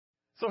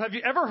So have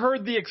you ever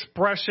heard the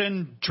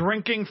expression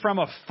drinking from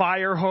a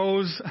fire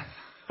hose?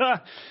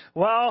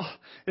 Well,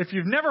 if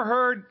you've never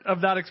heard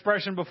of that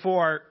expression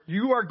before,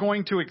 you are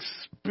going to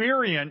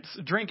experience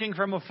drinking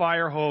from a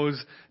fire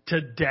hose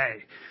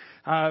today.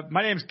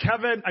 My name's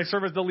Kevin. I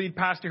serve as the lead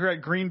pastor here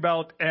at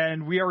Greenbelt,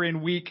 and we are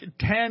in week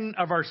 10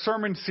 of our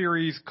sermon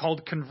series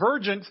called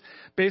Convergence,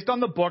 based on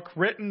the book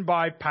written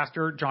by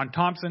Pastor John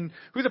Thompson,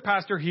 who's a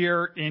pastor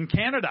here in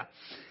Canada.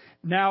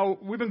 Now,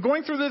 we've been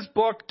going through this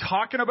book,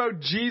 talking about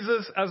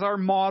Jesus as our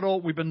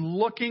model. We've been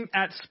looking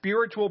at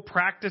spiritual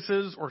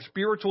practices or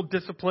spiritual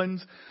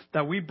disciplines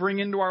that we bring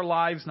into our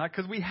lives, not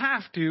because we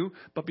have to,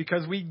 but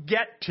because we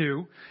get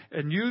to,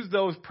 and use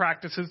those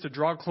practices to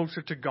draw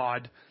closer to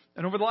God.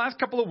 And over the last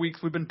couple of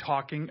weeks, we've been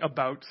talking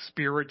about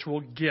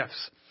spiritual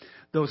gifts,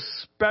 those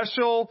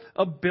special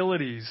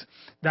abilities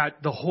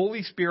that the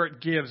Holy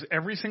Spirit gives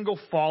every single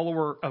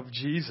follower of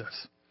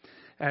Jesus,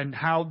 and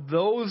how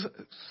those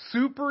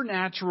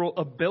supernatural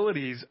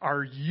abilities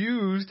are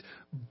used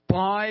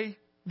by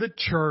the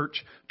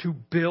church to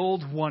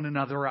build one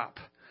another up.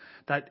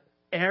 That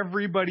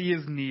everybody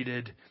is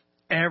needed,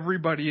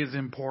 everybody is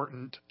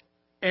important,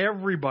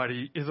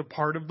 everybody is a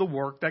part of the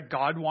work that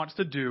God wants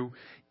to do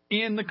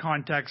in the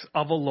context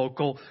of a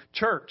local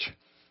church.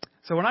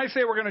 So when I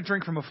say we're going to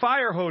drink from a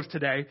fire hose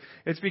today,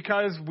 it's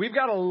because we've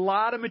got a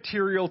lot of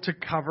material to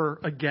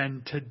cover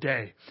again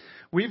today.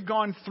 We've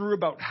gone through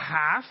about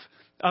half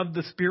of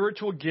the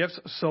spiritual gifts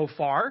so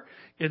far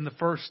in the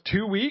first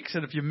 2 weeks.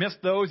 And if you missed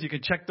those, you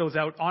can check those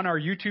out on our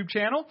YouTube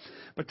channel.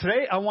 But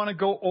today I want to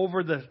go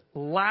over the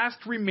last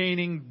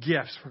remaining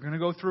gifts. We're going to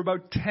go through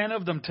about 10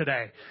 of them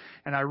today.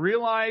 And I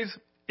realize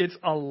it's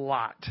a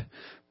lot,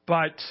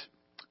 but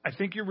I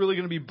think you're really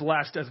going to be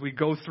blessed as we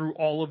go through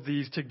all of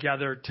these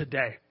together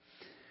today.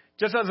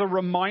 Just as a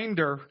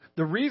reminder,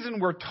 the reason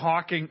we're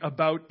talking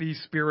about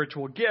these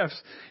spiritual gifts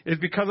is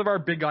because of our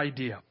big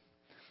idea.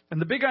 And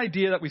the big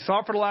idea that we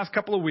saw for the last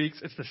couple of weeks,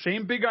 it's the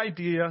same big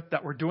idea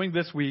that we're doing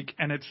this week,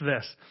 and it's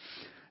this.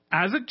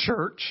 As a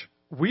church,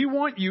 we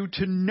want you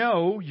to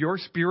know your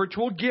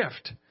spiritual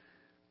gift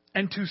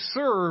and to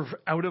serve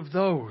out of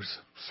those.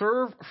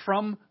 Serve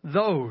from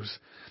those.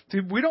 See,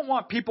 we don't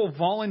want people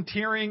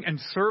volunteering and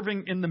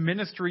serving in the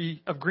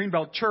ministry of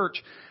Greenbelt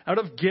Church out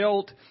of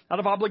guilt, out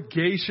of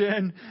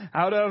obligation,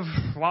 out of,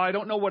 well, I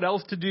don't know what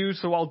else to do,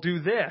 so I'll do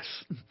this.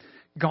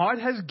 God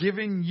has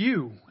given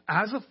you,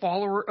 as a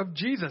follower of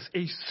Jesus,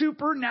 a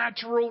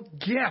supernatural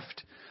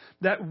gift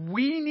that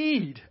we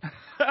need,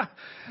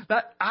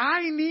 that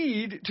I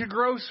need to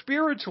grow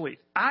spiritually.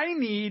 I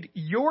need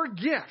your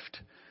gift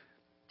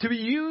to be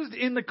used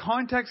in the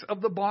context of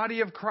the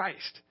body of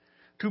Christ,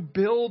 to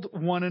build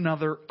one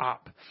another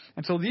up.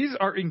 And so these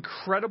are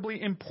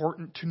incredibly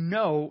important to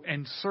know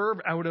and serve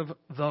out of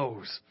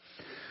those.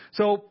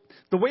 So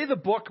the way the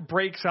book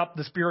breaks up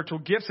the spiritual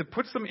gifts, it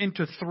puts them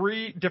into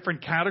 3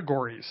 different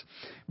categories.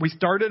 We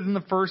started in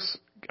the first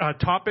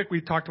topic, we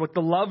talked about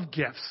the love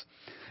gifts.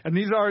 And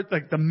these are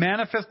like the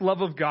manifest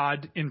love of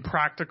God in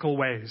practical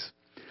ways.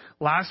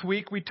 Last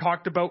week we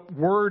talked about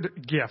word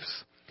gifts,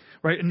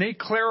 right? And they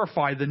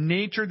clarify the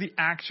nature, the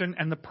action,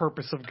 and the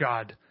purpose of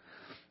God.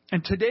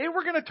 And today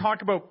we're going to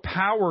talk about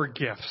power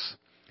gifts.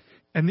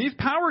 And these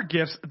power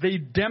gifts, they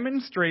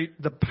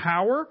demonstrate the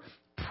power,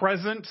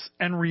 presence,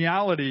 and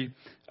reality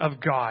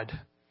of God.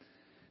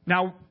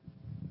 Now,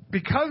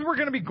 because we're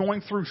going to be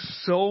going through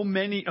so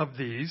many of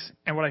these,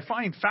 and what I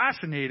find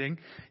fascinating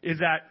is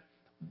that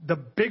the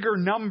bigger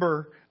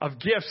number of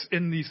gifts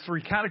in these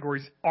 3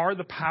 categories are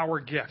the power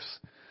gifts.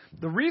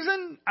 The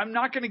reason I'm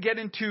not going to get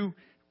into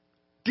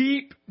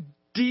deep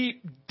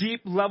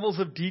levels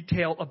of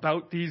detail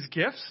about these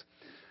gifts,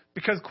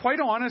 because quite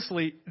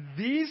honestly,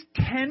 these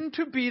tend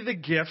to be the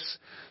gifts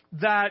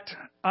that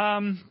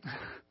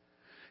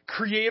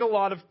create a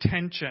lot of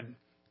tension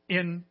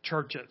in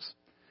churches.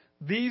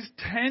 These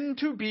tend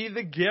to be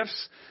the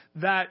gifts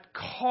that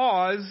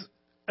cause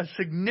a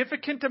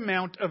significant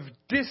amount of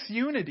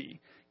disunity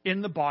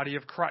in the body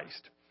of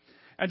Christ.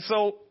 And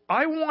so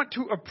I want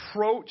to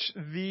approach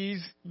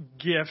these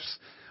gifts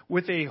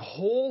with a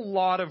whole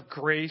lot of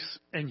grace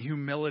and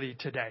humility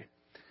today.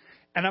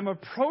 And I'm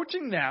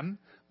approaching them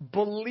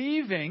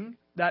believing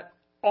that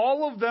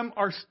all of them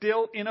are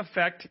still in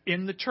effect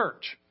in the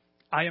church.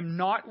 I am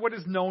not what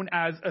is known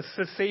as a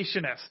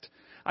cessationist.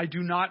 I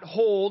do not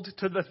hold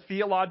to the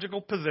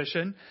theological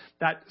position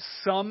that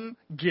some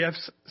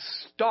gifts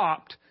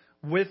stopped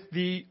with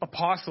the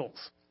apostles.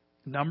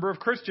 A number of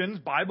Christians,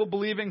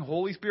 Bible-believing,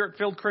 Holy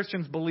Spirit-filled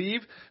Christians, believe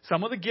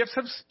some of the gifts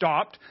have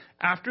stopped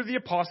after the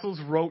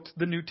apostles wrote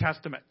the New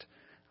Testament.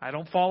 I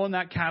don't fall in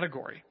that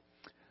category.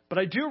 But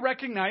I do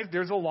recognize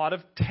there's a lot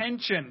of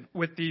tension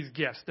with these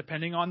gifts,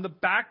 depending on the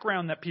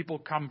background that people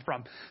come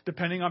from,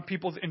 depending on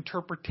people's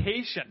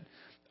interpretation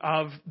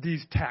of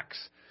these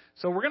texts.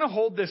 So we're going to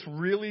hold this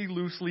really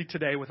loosely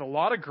today with a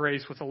lot of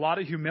grace, with a lot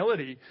of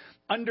humility,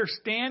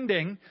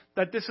 understanding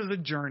that this is a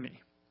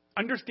journey,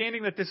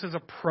 understanding that this is a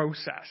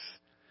process,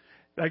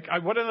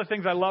 One of the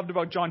things I loved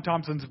about John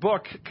Thompson's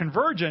book,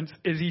 Convergence,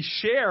 is he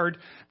shared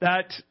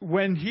that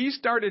when he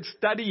started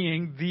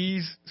studying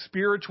these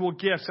spiritual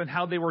gifts and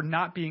how they were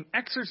not being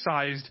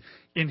exercised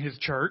in his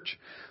church,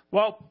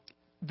 well,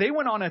 they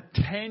went on a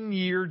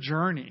 10-year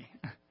journey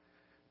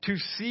to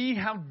see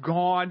how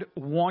God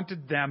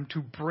wanted them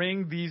to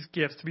bring these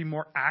gifts to be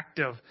more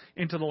active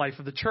into the life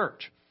of the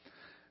church.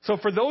 So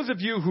for those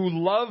of you who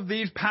love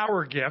these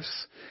power gifts,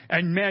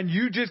 and man,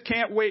 you just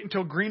can't wait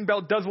until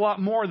Greenbelt does a lot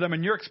more of them,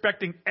 and you're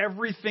expecting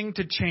everything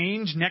to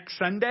change next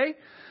Sunday,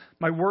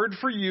 my word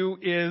for you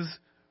is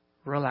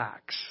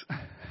relax.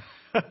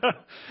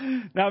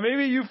 Now,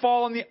 maybe you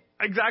fall on the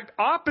exact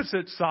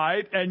opposite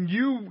side, and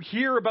you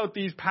hear about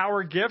these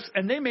power gifts,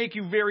 and they make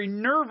you very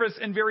nervous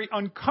and very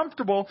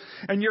uncomfortable,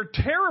 and you're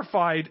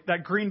terrified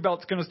that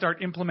Greenbelt's going to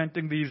start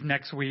implementing these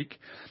next week.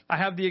 I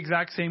have the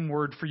exact same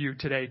word for you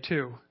today,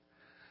 too.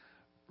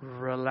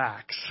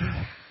 Relax.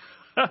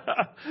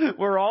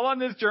 We're all on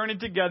this journey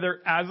together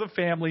as a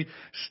family,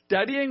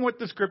 studying what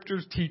the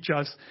scriptures teach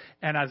us.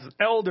 And as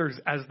elders,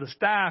 as the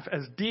staff,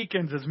 as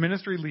deacons, as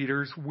ministry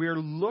leaders, we're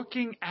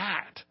looking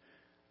at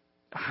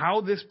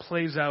how this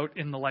plays out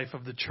in the life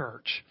of the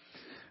church.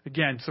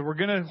 Again, so we're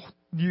going to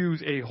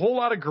use a whole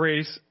lot of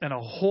grace and a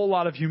whole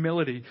lot of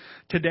humility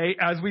today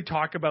as we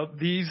talk about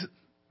these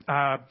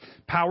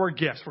power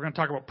gifts. We're going to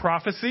talk about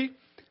prophecy,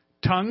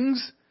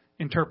 tongues,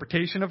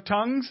 interpretation of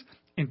tongues,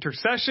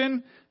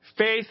 intercession,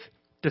 faith,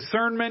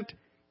 discernment,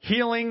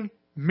 healing,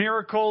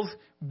 miracles,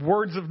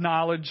 words of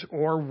knowledge,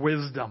 or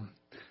wisdom.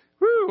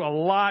 Woo, a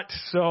lot.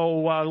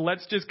 So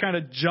let's just kind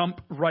of jump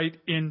right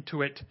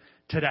into it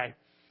today.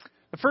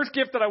 The first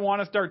gift that I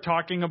want to start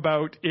talking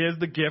about is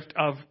the gift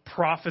of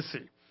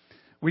prophecy.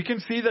 We can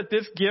see that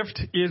this gift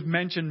is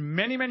mentioned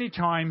many, many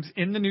times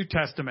in the New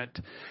Testament.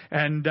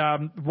 And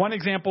one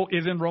example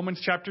is in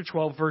Romans chapter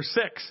 12, verse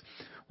 6.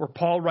 Where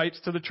Paul writes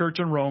to the church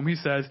in Rome, he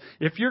says,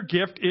 if your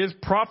gift is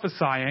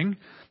prophesying,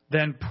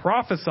 then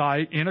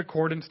prophesy in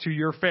accordance to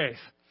your faith.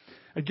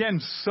 Again,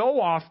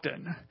 so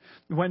often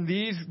when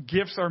these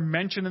gifts are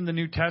mentioned in the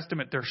New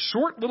Testament, they're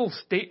short little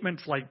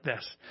statements like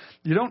this.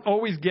 You don't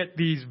always get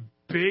these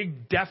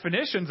big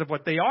definitions of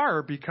what they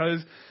are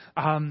because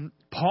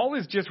Paul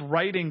is just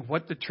writing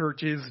what the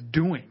church is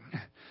doing.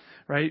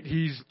 Right?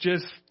 He's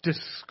just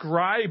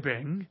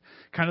describing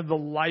kind of the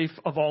life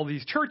of all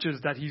these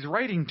churches that he's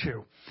writing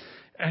to.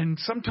 And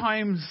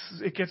sometimes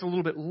it gets a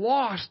little bit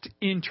lost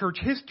in church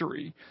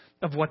history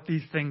of what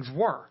these things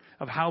were,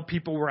 of how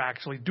people were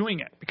actually doing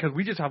it, because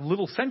we just have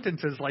little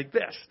sentences like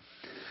this,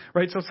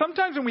 right? So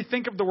sometimes when we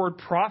think of the word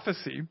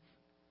prophecy,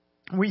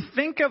 we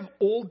think of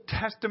Old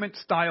Testament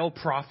style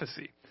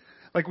prophecy.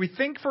 Like we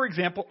think, for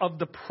example, of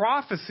the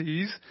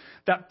prophecies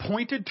that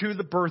pointed to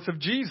the birth of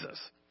Jesus.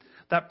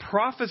 That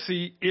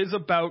prophecy is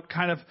about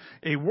kind of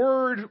a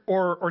word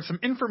or some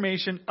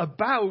information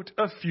about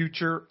a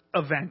future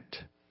event.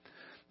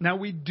 Now,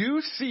 we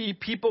do see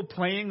people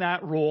playing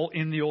that role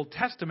in the Old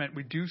Testament.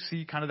 We do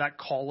see kind of that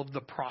call of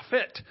the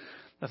prophet.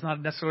 That's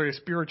not necessarily a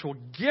spiritual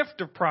gift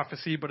of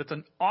prophecy, but it's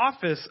an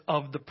office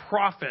of the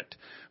prophet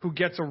who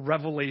gets a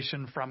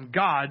revelation from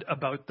God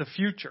about the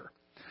future.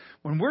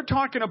 When we're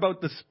talking about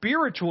the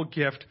spiritual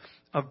gift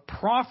of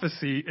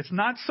prophecy, it's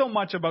not so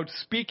much about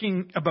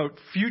speaking about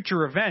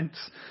future events,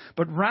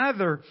 but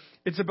rather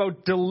it's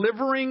about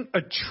delivering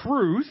a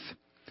truth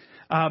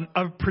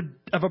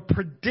of a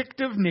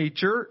predictive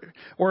nature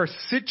or a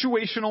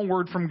situational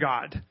word from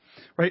God,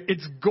 right?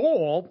 Its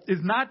goal is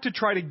not to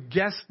try to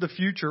guess the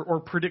future or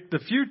predict the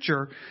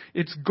future.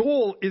 Its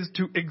goal is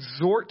to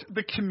exhort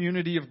the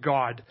community of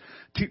God,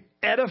 to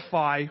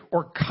edify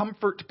or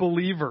comfort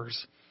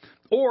believers,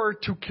 or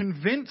to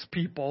convince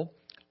people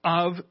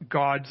of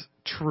God's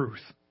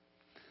truth.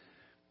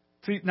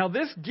 See, now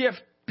this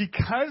gift,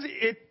 because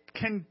it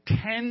can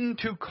tend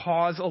to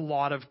cause a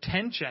lot of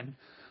tension,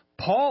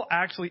 Paul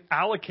actually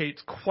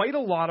allocates quite a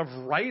lot of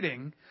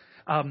writing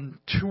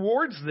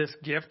towards this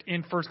gift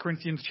in 1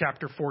 Corinthians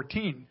chapter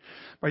 14.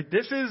 Right?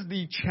 This is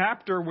the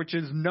chapter which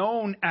is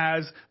known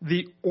as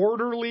the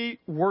orderly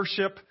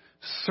worship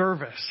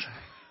service.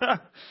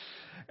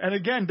 And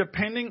again,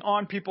 depending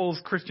on people's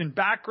Christian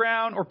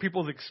background or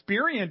people's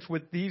experience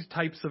with these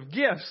types of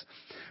gifts,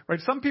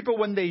 right? Some people,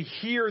 when they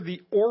hear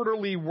the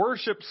orderly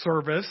worship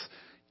service,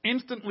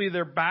 instantly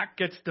their back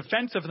gets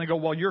defensive and they go,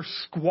 well, you're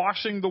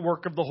squashing the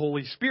work of the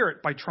Holy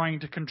Spirit by trying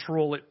to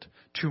control it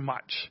too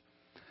much.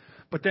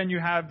 But then you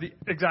have the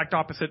exact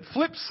opposite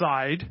flip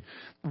side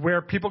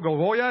where people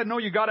go, oh yeah, no,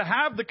 you got to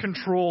have the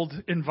controlled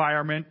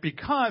environment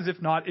because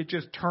if not, it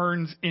just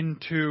turns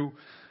into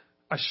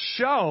a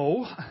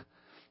show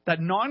that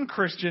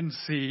non-Christians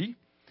see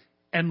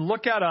and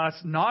look at us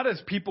not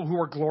as people who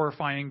are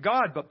glorifying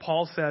God, but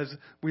Paul says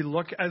we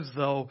look as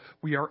though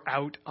we are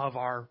out of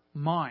our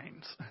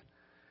minds.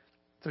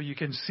 So you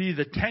can see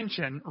the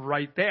tension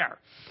right there.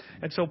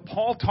 And so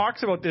Paul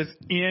talks about this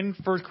in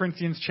 1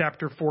 Corinthians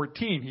chapter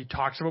 14. He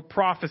talks about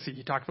prophecy.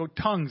 He talks about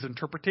tongues,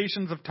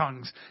 interpretations of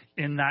tongues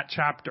in that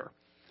chapter.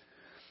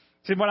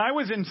 See, when I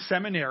was in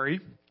seminary,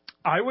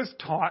 I was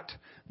taught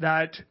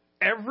that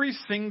every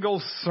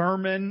single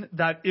sermon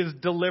that is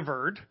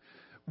delivered,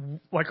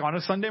 like on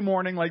a Sunday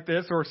morning like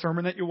this, or a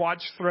sermon that you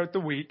watch throughout the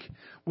week,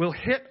 will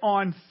hit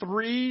on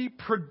three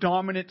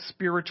predominant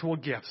spiritual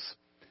gifts.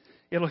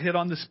 It'll hit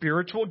on the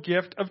spiritual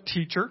gift of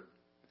teacher,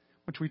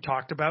 which we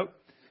talked about.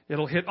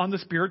 It'll hit on the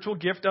spiritual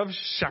gift of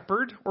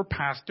shepherd or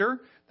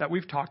pastor that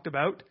we've talked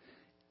about.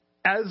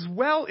 As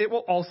well, it will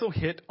also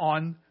hit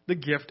on the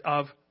gift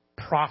of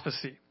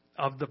prophecy,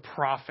 of the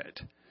prophet.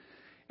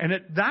 And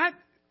that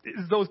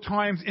is those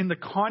times in the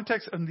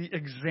context and the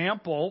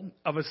example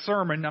of a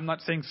sermon. I'm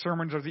not saying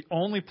sermons are the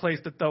only place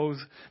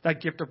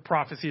that gift of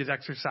prophecy is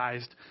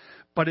exercised,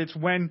 but it's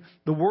when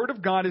the Word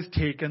of God is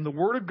taken, the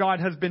Word of God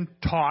has been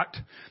taught,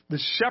 the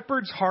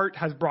shepherd's heart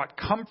has brought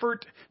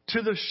comfort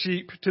to the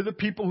sheep, to the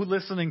people who are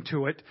listening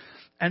to it,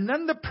 and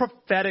then the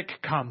prophetic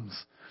comes.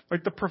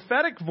 Like the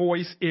prophetic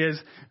voice is,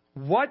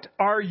 what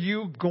are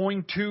you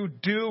going to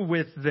do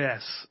with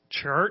this,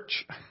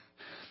 church?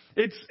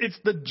 It's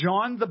the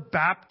John the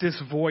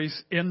Baptist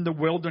voice in the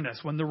wilderness.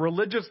 When the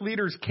religious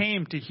leaders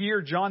came to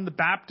hear John the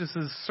Baptist's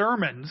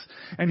sermons,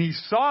 and he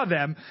saw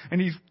them,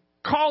 and he's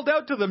called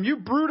out to them, you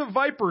brood of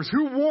vipers,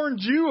 who warned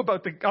you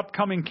about the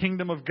upcoming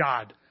kingdom of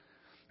God?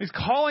 He's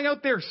calling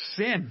out their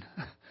sin,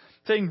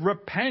 saying,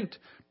 repent,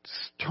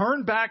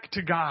 turn back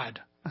to God.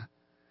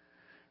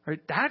 Right?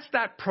 That's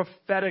that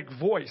prophetic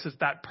voice. It's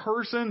that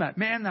person, that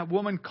man, that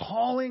woman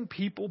calling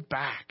people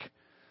back.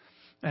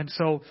 And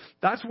so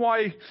that's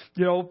why,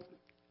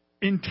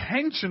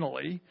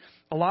 intentionally,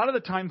 a lot of the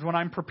times when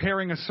I'm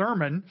preparing a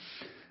sermon,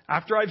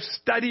 after I've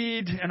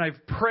studied and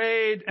I've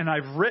prayed and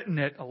I've written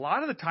it, a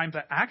lot of the times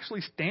I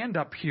actually stand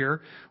up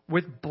here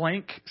with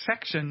blank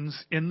sections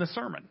in the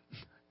sermon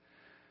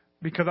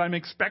because I'm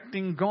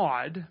expecting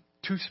God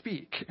to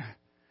speak.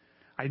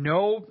 I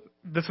know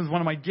this is one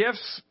of my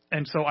gifts,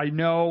 and so I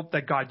know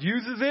that God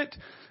uses it,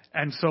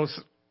 and so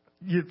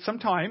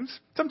sometimes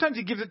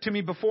He gives it to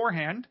me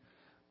beforehand,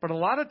 but a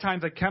lot of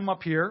times I come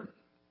up here,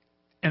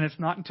 and it's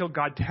not until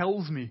God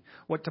tells me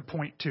what to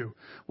point to,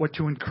 what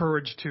to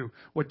encourage to,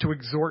 what to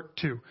exhort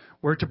to,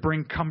 where to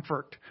bring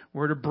comfort,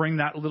 where to bring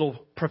that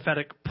little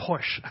prophetic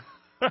push.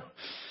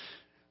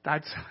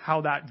 That's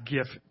how that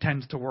gift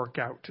tends to work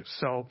out.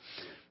 So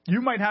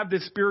you might have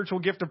this spiritual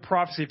gift of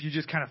prophecy if you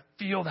just kind of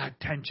feel that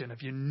tension.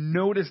 If you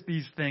notice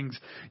these things,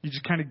 you're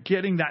just kind of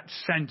getting that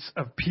sense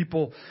of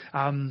people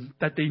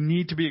that they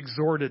need to be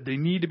exhorted, they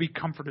need to be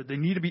comforted, they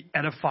need to be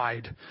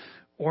edified,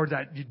 or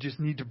that you just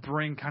need to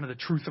bring kind of the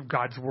truth of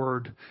God's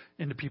word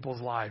into people's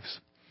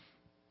lives.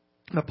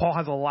 Now, Paul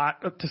has a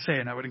lot to say,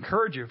 and I would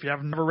encourage you, if you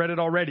haven't never read it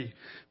already,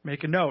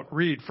 make a note,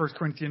 read 1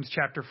 Corinthians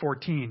chapter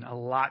 14. A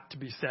lot to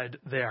be said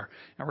there.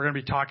 And we're going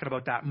to be talking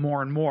about that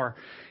more and more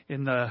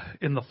in the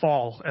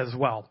fall as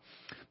well.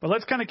 But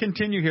let's kind of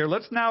continue here.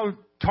 Let's now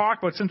talk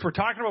about, since we're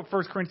talking about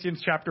 1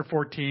 Corinthians chapter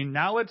 14,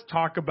 now let's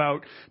talk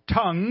about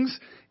tongues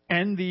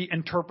and the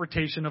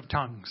interpretation of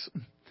tongues.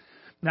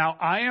 Now,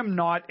 I am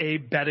not a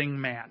betting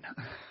man.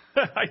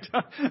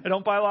 I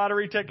don't buy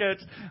lottery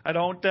tickets. I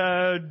don't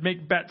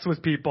make bets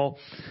with people.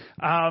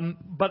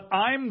 But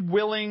I'm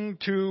willing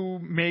to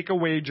make a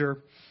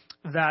wager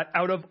that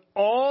out of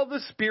all the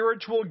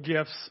spiritual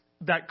gifts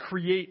that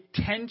create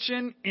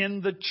tension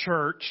in the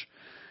church,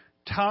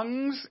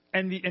 tongues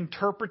and the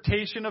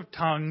interpretation of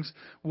tongues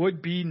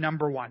would be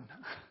number one.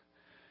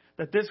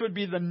 That this would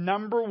be the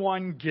number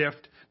one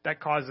gift that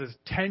causes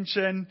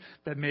tension,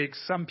 that makes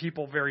some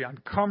people very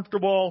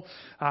uncomfortable,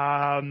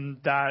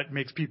 that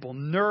makes people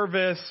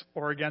nervous,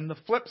 or again, the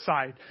flip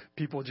side,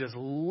 people just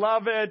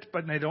love it,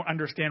 but they don't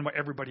understand why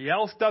everybody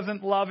else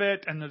doesn't love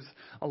it, and there's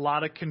a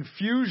lot of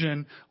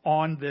confusion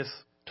on this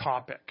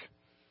topic.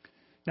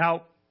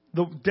 Now,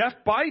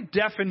 by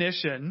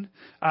definition,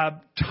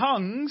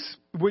 tongues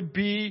would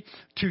be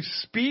to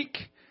speak,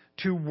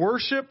 to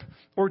worship,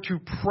 or to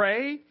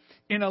pray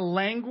in a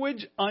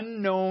language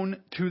unknown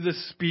to the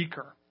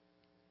speaker.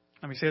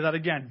 Let me say that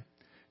again.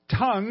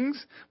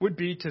 Tongues would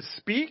be to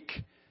speak,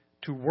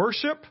 to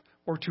worship,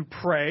 or to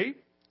pray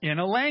in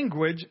a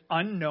language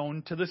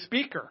unknown to the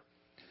speaker.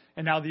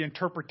 And now the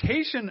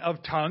interpretation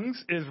of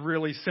tongues is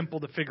really simple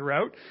to figure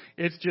out.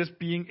 It's just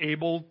being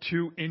able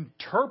to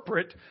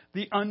interpret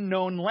the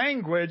unknown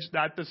language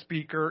that the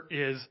speaker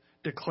is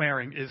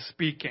declaring, is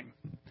speaking.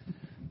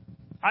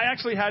 I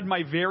actually had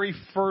my very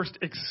first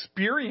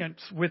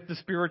experience with the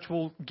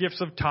spiritual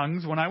gifts of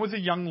tongues when I was a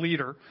young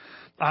leader.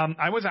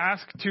 I was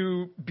asked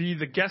to be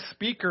the guest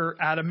speaker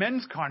at a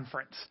men's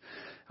conference.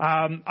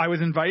 I was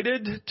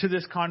invited to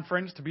this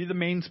conference to be the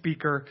main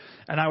speaker,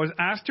 and I was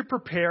asked to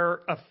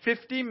prepare a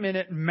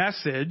 50-minute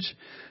message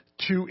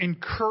to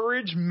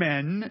encourage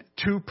men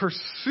to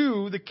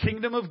pursue the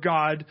kingdom of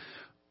God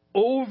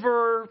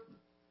over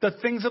the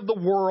things of the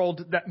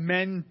world that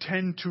men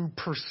tend to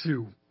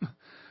pursue.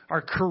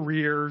 Our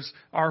careers,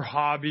 our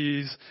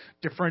hobbies,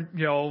 different,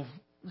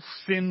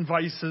 sin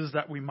vices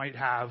that we might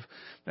have.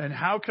 And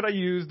how could I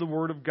use the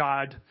Word of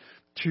God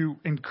to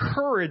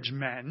encourage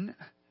men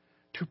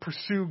to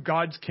pursue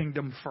God's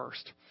kingdom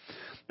first?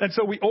 And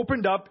so we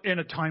opened up in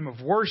a time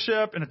of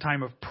worship, in a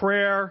time of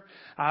prayer,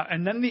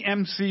 and then the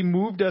MC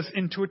moved us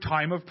into a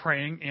time of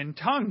praying in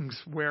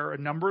tongues, where a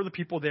number of the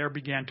people there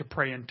began to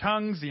pray in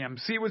tongues. The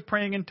MC was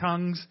praying in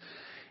tongues,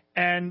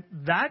 and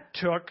that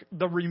took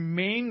the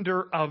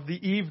remainder of the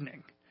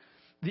evening.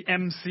 The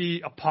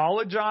MC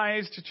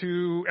apologized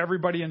to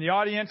everybody in the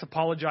audience,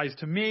 apologized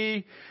to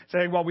me,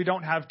 saying, well, we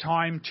don't have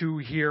time to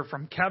hear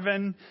from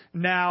Kevin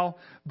now,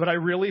 but I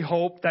really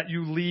hope that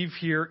you leave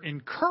here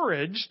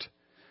encouraged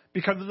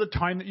because of the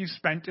time that you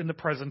spent in the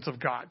presence of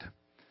God.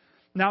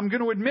 Now, I'm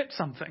going to admit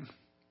something.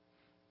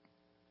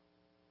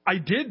 I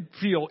did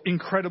feel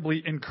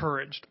incredibly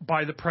encouraged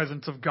by the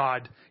presence of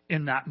God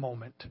in that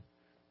moment.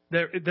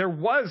 There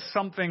was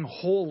something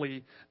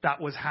holy that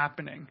was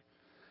happening.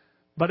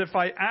 But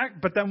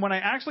then when I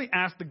actually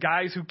asked the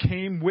guys who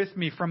came with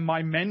me from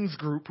my men's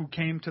group who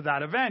came to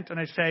that event, and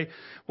I say,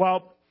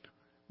 well,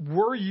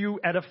 were you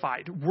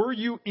edified? Were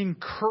you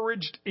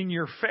encouraged in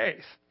your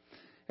faith?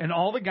 And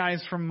all the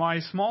guys from my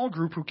small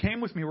group who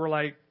came with me were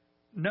like,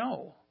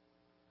 no.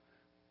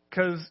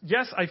 Because,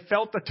 yes, I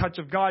felt the touch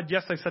of God.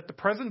 Yes, I set the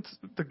presence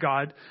of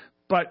God.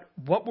 But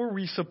what were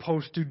we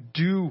supposed to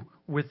do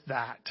with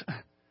that?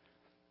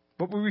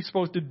 What were we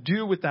supposed to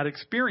do with that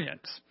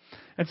experience?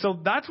 And so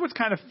that's what's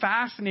kind of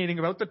fascinating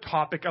about the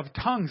topic of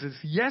tongues is,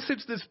 yes,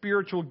 it's the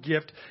spiritual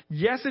gift.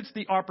 Yes, it's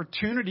the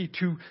opportunity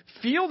to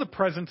feel the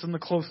presence and the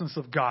closeness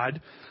of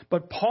God.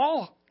 But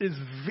Paul is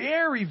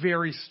very,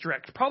 very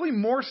strict, probably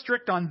more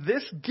strict on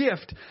this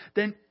gift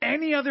than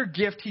any other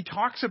gift he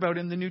talks about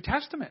in the New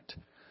Testament.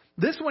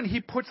 This one,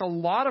 he puts a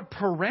lot of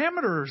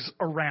parameters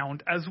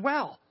around as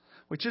well,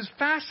 which is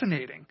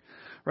fascinating.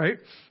 Right?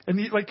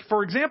 And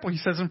for example, he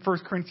says in 1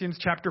 Corinthians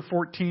chapter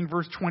 14,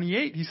 verse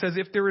 28, he says,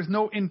 if there is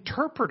no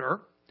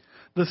interpreter,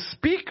 the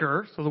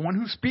speaker, so the one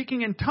who's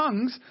speaking in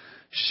tongues,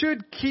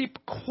 should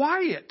keep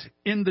quiet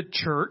in the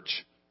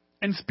church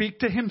and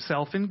speak to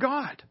himself in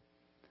God.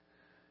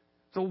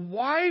 So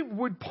why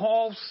would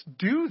Paul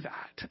do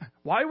that?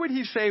 Why would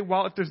he say,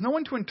 well, if there's no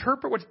one to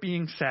interpret what's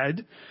being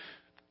said,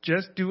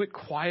 just do it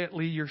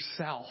quietly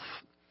yourself?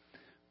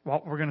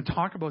 Well, we're going to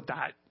talk about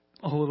that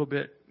a little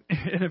bit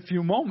in a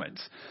few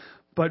moments.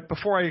 But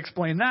before I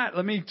explain that,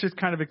 let me just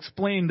kind of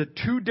explain the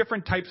two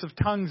different types of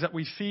tongues that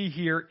we see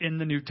here in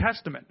the New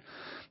Testament.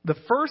 The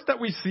first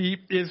that we see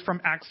is from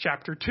Acts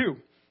chapter 2.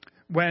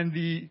 When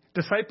the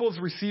disciples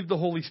received the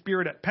Holy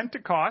Spirit at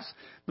Pentecost,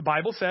 the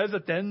Bible says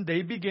that then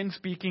they begin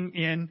speaking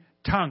in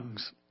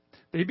tongues.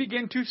 They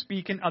begin to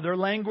speak in other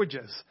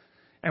languages.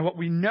 And what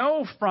we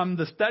know from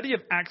the study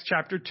of Acts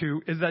chapter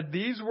 2 is that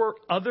these were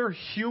other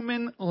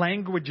human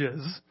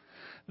languages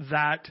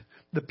that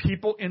the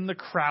people in the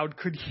crowd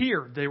could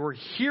hear. They were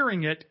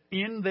hearing it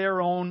in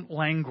their own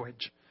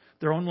language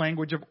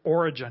of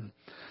origin.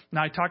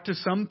 Now, I talked to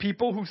some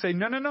people who say,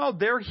 no,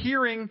 they're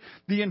hearing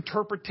the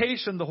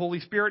interpretation. The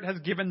Holy Spirit has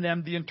given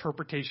them the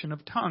interpretation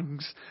of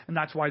tongues, and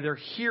that's why they're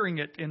hearing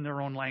it in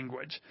their own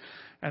language.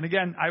 And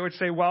again, I would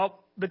say,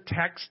 well, the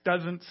text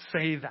doesn't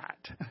say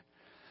that.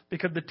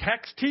 Because the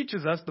text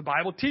teaches us, the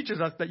Bible teaches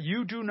us, that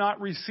you do not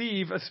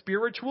receive a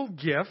spiritual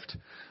gift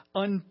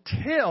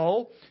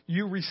until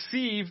you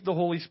receive the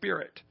Holy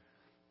Spirit.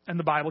 And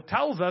the Bible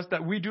tells us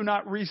that we do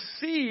not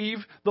receive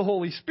the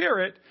Holy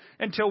Spirit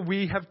until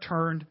we have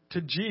turned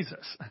to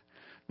Jesus.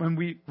 When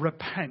we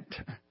repent,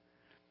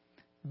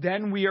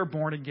 then we are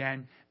born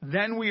again,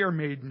 then we are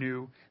made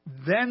new,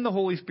 then the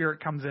Holy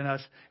Spirit comes in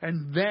us,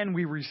 and then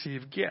we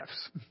receive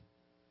gifts.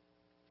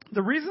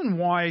 The reason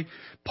why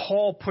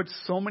Paul puts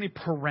so many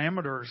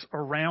parameters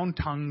around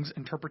tongues,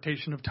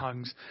 interpretation of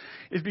tongues,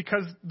 is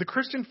because the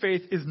Christian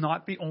faith is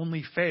not the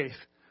only faith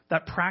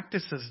that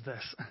practices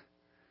this.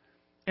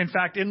 In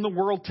fact, in the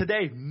world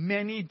today,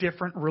 many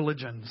different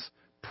religions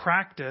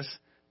practice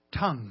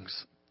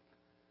tongues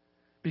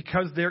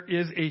because there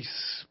is a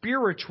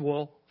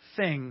spiritual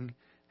thing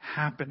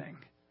happening.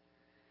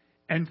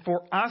 And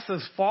for us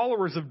as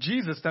followers of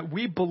Jesus, that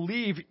we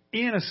believe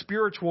in a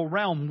spiritual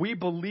realm, we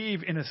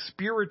believe in a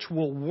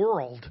spiritual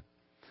world,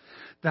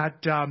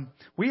 that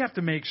we have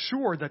to make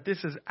sure that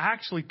this is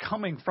actually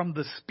coming from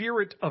the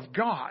Spirit of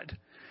God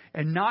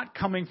and not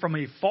coming from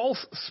a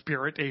false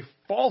spirit, a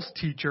false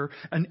teacher,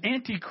 an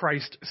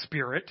antichrist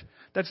spirit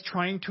that's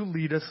trying to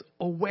lead us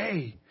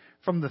away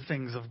from the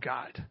things of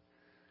God.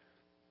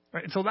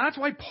 Right? And so that's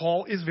why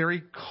Paul is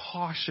very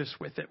cautious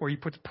with it, where he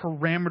puts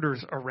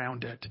parameters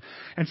around it.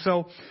 And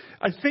so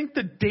I think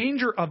the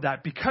danger of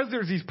that, because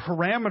there's these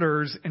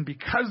parameters and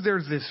because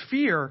there's this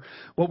fear,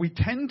 what we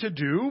tend to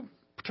do,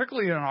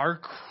 particularly in our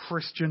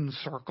Christian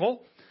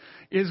circle,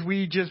 is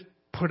we just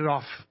put it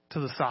off to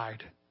the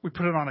side. We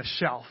put it on a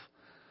shelf.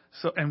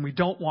 And we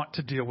don't want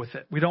to deal with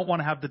it. We don't want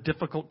to have the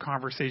difficult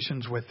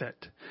conversations with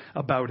it,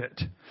 about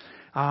it.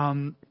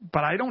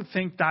 But I don't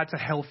think that's a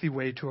healthy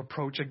way to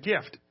approach a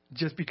gift.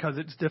 Just because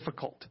it's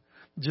difficult,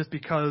 just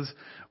because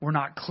we're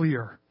not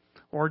clear,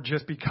 or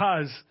just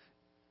because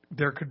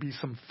there could be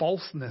some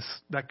falseness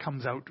that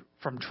comes out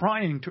from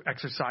trying to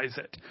exercise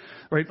it,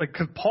 right? Like,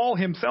 because Paul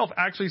himself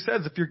actually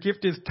says, if your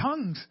gift is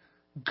tongues,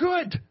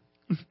 good,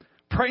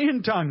 pray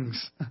in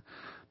tongues.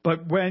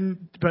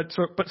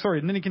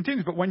 And then he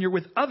continues, but when you're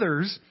with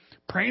others,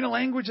 pray in a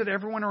language that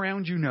everyone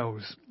around you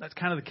knows. That's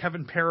kind of the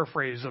Kevin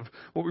paraphrase of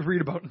what we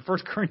read about in 1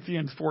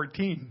 Corinthians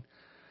 14.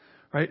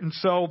 Right? And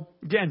so,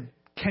 again,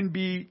 can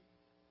be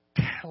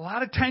a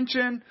lot of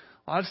tension,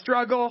 a lot of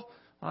struggle,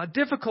 a lot of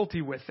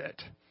difficulty with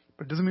it.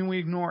 But it doesn't mean we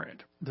ignore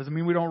it. It doesn't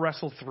mean we don't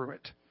wrestle through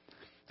it.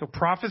 So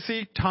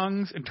prophecy,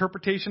 tongues,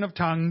 interpretation of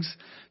tongues,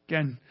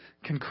 again,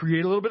 can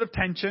create a little bit of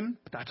tension,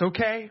 but that's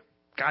okay.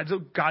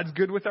 God's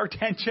good with our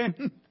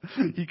tension.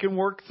 He can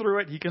work through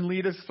it. He can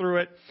lead us through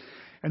it.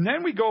 And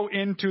then we go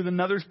into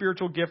another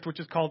spiritual gift, which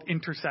is called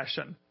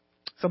intercession.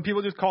 Some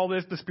people just call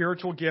this the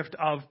spiritual gift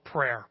of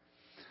prayer.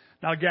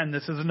 Now, again,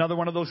 this is another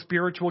one of those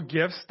spiritual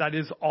gifts that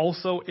is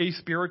also a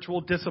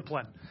spiritual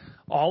discipline.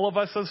 All of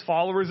us as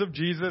followers of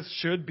Jesus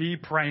should be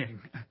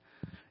praying.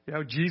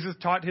 Jesus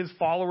taught his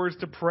followers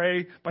to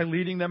pray by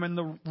leading them in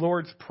the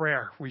Lord's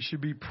Prayer. We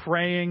should be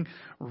praying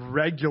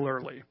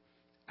regularly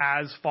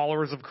as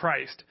followers of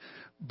Christ.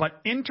 But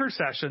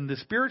intercession, the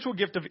spiritual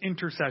gift of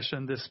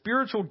intercession, the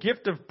spiritual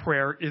gift of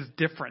prayer is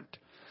different.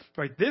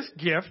 Right? This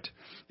gift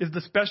is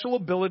the special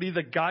ability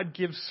that God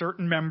gives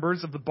certain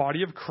members of the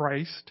body of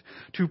Christ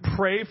to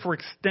pray for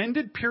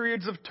extended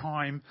periods of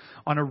time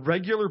on a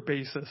regular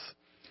basis.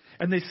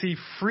 And they see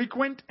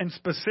frequent and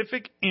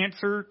specific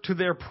answer to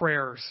their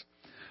prayers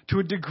to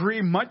a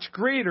degree much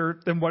greater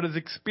than what is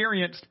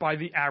experienced by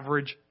the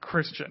average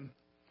Christian.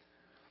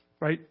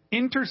 Right?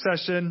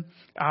 Intercession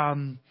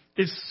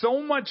is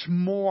so much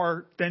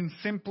more than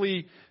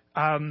simply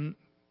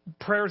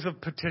prayers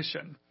of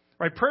petition.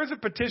 Right? Prayers of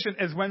petition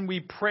is when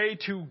we pray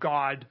to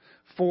God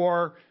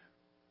for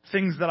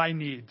things that I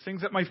need,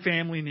 things that my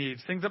family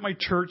needs, things that my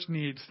church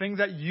needs, things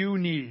that you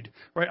need.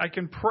 Right? I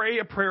can pray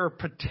a prayer of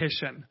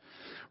petition.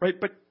 Right?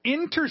 But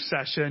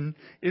intercession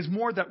is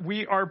more that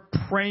we are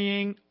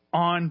praying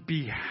on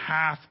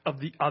behalf of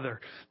the other.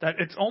 That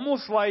it's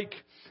almost like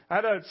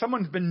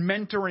someone's been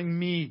mentoring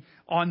me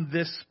on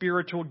this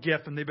spiritual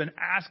gift, and they've been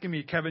asking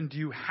me, Kevin, do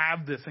you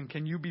have this? And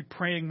can you be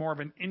praying more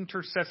of an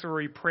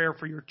intercessory prayer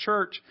for your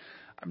church?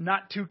 I'm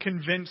not too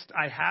convinced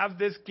I have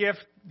this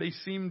gift. They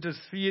seem to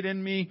see it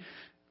in me,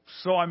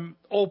 so I'm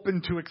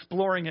open to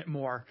exploring it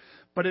more.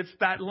 But it's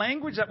that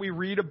language that we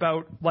read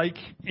about, like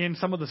in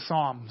some of the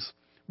Psalms,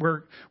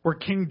 where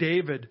King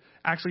David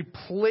actually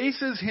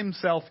places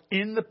himself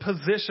in the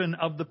position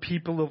of the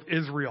people of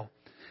Israel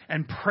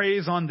and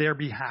prays on their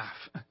behalf,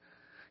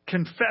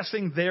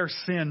 confessing their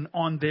sin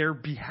on their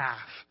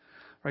behalf.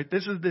 Right?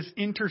 This is this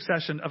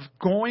intercession of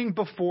going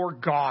before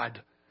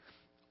God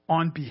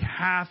on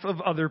behalf of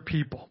other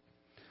people.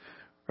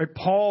 Right?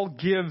 Paul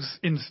gives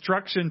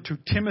instruction to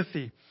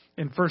Timothy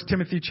in 1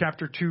 Timothy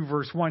chapter 2,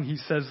 verse 1. He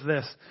says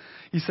this.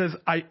 He says,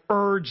 I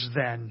urge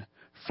then,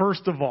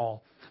 first of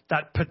all,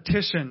 that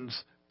petitions,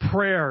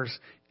 prayers,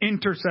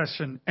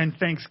 intercession, and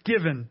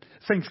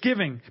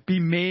thanksgiving be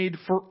made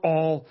for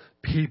all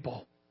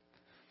people.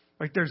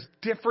 Like there's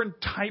different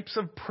types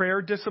of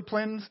prayer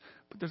disciplines,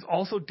 but there's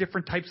also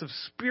different types of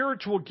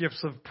spiritual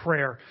gifts of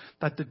prayer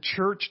that the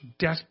church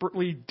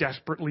desperately,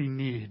 desperately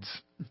needs.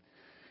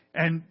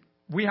 And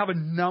we have a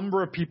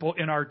number of people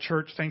in our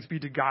church, thanks be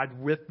to God,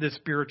 with this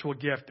spiritual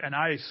gift. And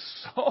I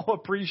so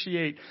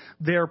appreciate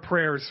their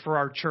prayers for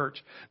our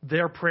church,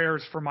 their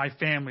prayers for my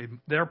family,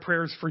 their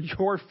prayers for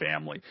your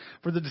family,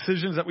 for the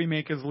decisions that we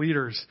make as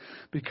leaders.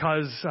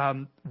 Because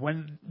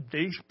when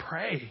they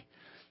pray,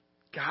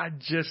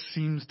 God just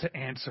seems to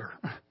answer.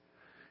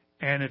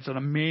 And it's an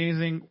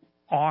amazing,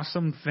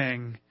 awesome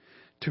thing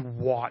to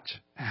watch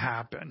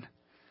happen.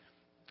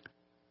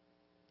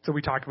 So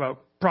we talked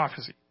about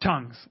prophecy,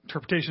 tongues,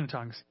 interpretation of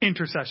tongues,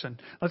 intercession.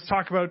 Let's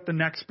talk about the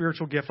next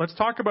spiritual gift. Let's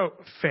talk about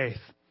faith.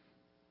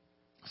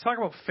 Let's talk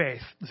about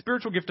faith, the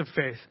spiritual gift of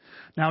faith.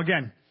 Now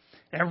again,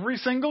 every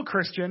single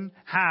Christian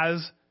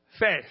has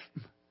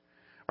faith,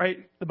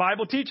 right? The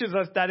Bible teaches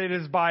us that it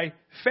is by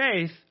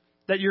faith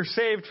that you're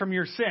saved from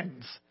your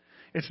sins.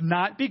 It's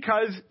not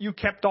because you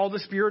kept all the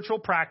spiritual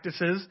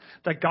practices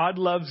that God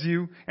loves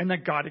you and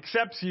that God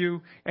accepts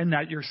you and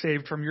that you're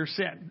saved from your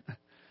sin.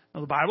 Now,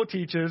 the Bible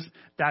teaches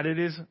that it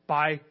is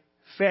by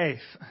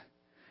faith.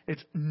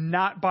 It's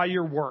not by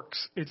your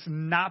works. It's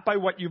not by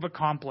what you've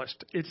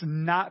accomplished. It's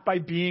not by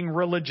being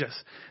religious,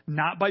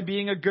 not by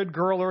being a good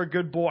girl or a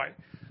good boy.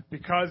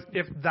 Because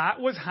if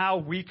that was how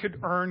we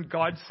could earn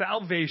God's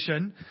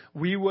salvation,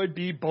 we would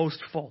be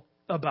boastful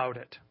about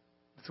it.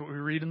 That's what we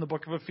read in the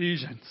book of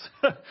Ephesians.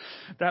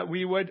 That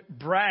we would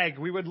brag.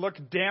 We would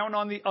look down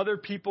on the other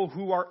people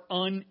who are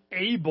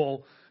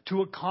unable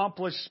to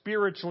accomplish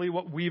spiritually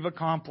what we've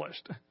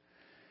accomplished.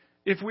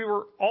 If we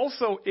were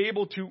also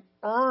able to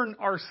earn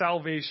our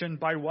salvation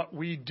by what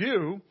we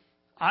do,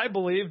 I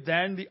believe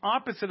then the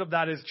opposite of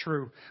that is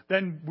true.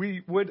 Then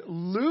we would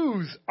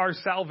lose our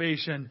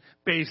salvation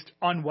based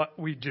on what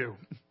we do.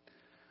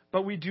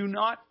 But we do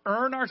not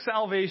earn our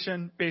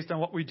salvation based on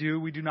what we do.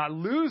 We do not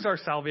lose our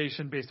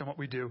salvation based on what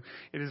we do.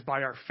 It is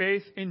by our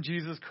faith in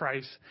Jesus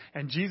Christ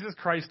and Jesus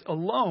Christ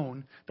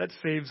alone that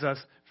saves us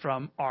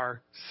from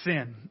our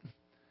sin.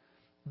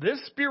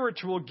 This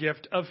spiritual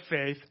gift of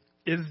faith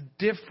is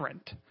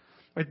different.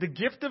 Right? The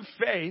gift of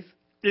faith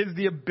is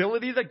the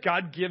ability that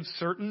God gives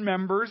certain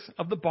members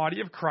of the body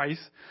of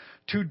Christ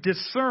to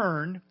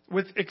discern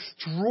with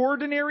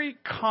extraordinary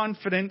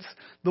confidence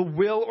the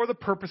will or the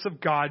purpose of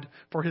God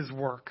for his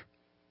work.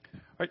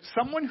 Right?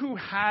 Someone who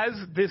has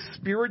this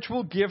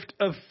spiritual gift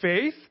of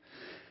faith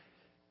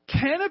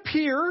can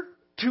appear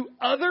to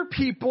other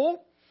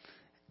people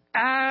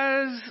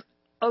as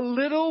a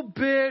little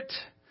bit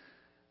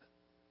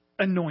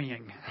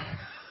annoying.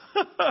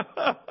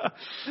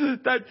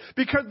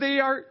 Because they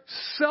are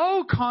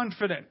so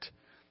confident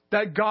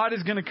that God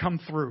is going to come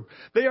through.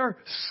 They are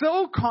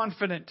so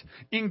confident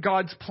in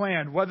God's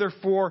plan, whether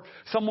for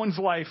someone's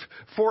life,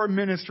 for a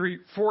ministry,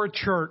 for a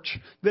church.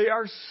 They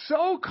are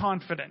so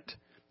confident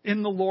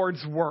in the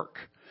Lord's work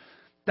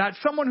that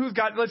someone who's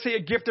got, let's say, a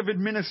gift of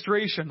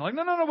administration, like,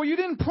 no, well, you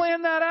didn't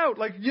plan that out.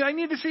 Like, I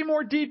need to see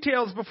more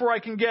details before I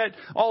can get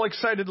all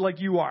excited like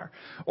you are.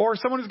 Or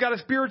someone who's got a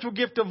spiritual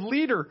gift of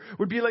leader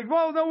would be like,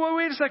 whoa, no,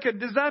 wait a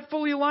second. Is that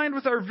fully aligned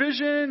with our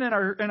vision and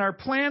our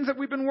plans that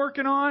we've been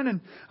working on?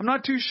 And I'm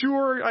not too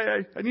sure.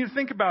 I need to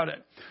think about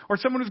it. Or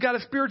someone who's got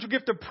a spiritual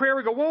gift of prayer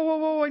would go,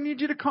 whoa, I need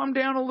you to calm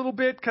down a little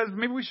bit because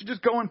maybe we should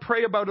just go and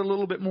pray about it a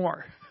little bit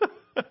more.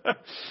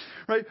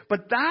 Right?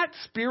 But that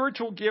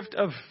spiritual gift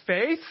of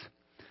faith,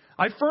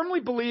 I firmly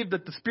believe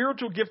that the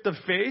spiritual gift of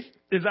faith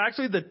is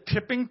actually the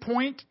tipping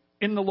point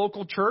in the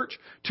local church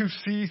to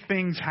see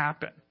things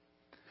happen.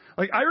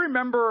 Like, I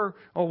remember,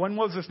 when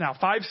was this now?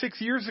 5-6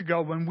 years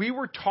ago when we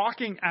were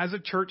talking as a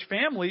church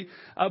family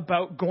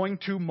about going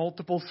to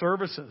multiple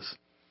services.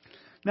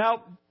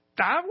 Now,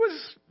 that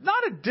was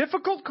not a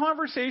difficult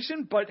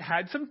conversation, but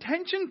had some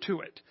tension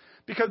to it.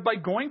 Because by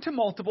going to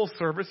multiple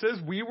services,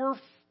 we were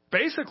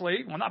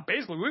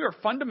we were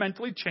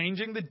fundamentally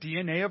changing the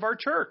DNA of our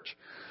church.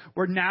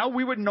 Where now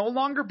we would no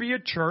longer be a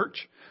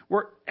church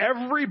where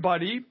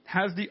everybody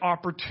has the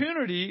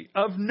opportunity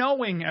of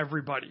knowing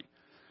everybody.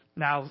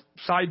 Now,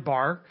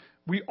 sidebar,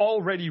 we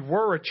already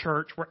were a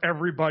church where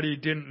everybody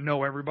didn't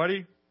know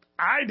everybody.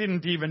 I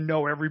didn't even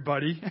know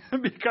everybody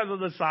because of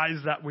the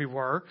size that we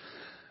were.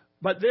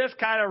 But this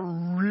kind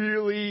of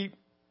really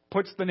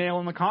puts the nail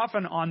in the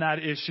coffin on that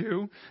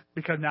issue,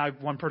 because now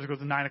one person goes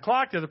to 9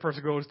 o'clock, the other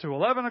person goes to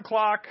 11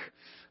 o'clock.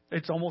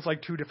 It's almost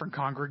like two different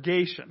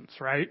congregations,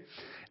 right?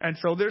 And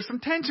so there's some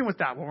tension with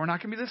that. Well, we're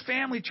not going to be this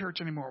family church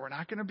anymore. We're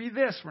not going to be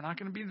this. We're not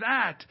going to be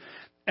that.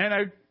 And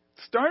I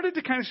started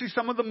to kind of see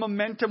some of the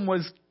momentum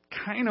was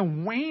kind of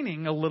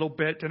waning a little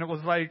bit. And it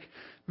was like,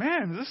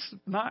 man, is this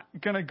not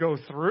going to go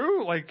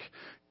through? Like,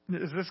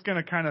 is this going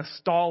to kind of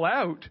stall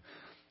out?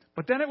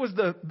 But then it was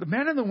the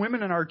men and the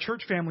women in our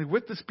church family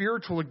with the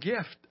spiritual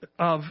gift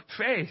of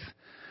faith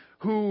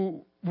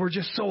who were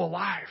just so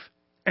alive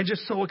and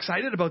just so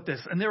excited about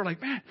this. And they were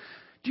like, man,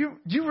 do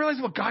you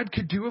realize what God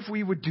could do if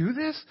we would do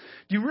this?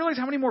 Do you realize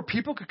how many more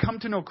people could come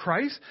to know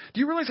Christ?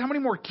 Do you realize how many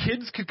more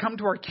kids could come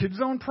to our Kids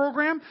Zone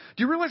program?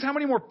 Do you realize how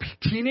many more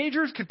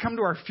teenagers could come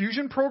to our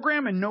Fusion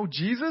program and know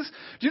Jesus?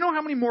 Do you know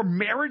how many more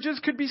marriages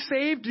could be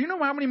saved? Do you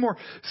know how many more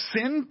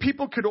sin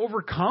people could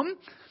overcome?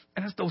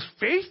 And as those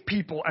faith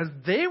people, as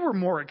they were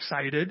more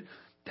excited,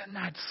 then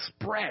that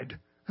spread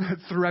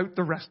throughout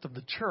the rest of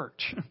the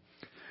church.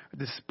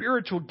 The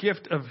spiritual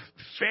gift of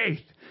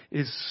faith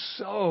is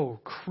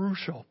so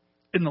crucial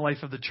in the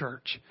life of the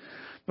church.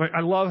 But I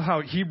love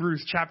how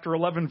Hebrews chapter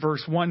 11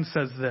 verse 1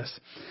 says this.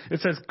 It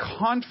says,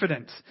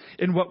 confidence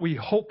in what we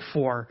hope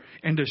for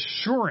and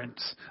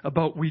assurance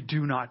about what we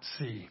do not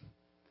see.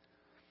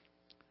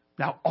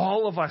 Now,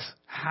 all of us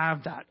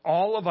have that.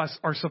 All of us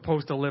are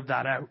supposed to live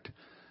that out.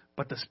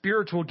 But the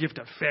spiritual gift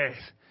of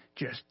faith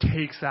just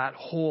takes that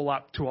whole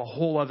up to a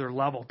whole other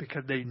level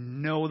because they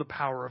know the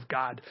power of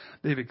God.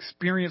 They've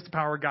experienced the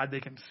power of God. They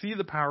can see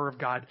the power of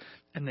God,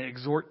 and they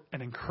exhort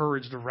and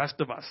encourage the rest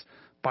of us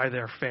by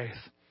their faith.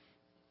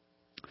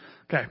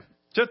 Okay,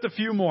 just a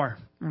few more,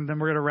 and then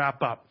we're going to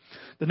wrap up.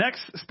 The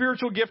next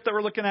spiritual gift that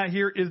we're looking at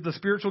here is the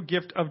spiritual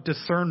gift of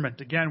discernment.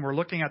 Again, we're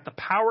looking at the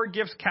power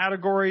gifts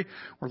category.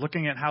 We're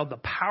looking at how the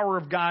power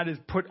of God is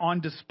put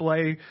on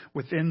display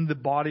within the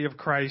body of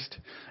Christ.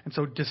 And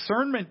so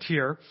discernment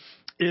here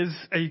is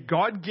a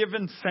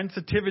God-given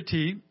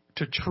sensitivity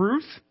to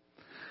truth,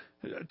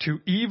 to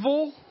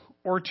evil,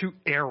 or to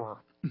error.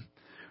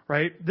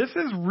 Right? This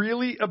is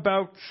really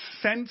about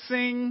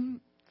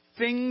sensing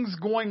things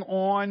going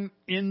on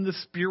in the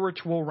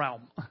spiritual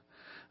realm.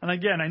 And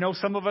again, I know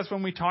some of us,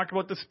 when we talk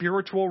about the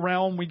spiritual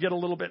realm, we get a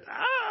little bit,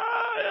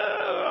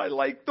 I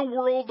like the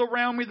world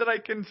around me that I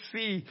can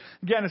see.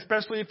 Again,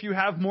 especially if you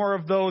have more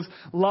of those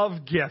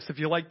love gifts, if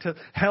you like to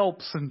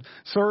helps and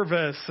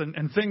service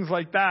and things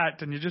like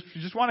that, and you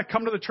just want to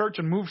come to the church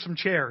and move some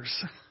chairs.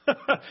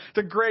 It's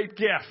a great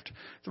gift.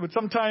 But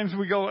sometimes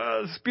we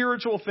go,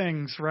 spiritual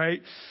things,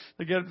 right?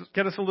 They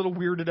get us a little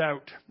weirded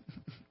out.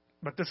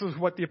 But this is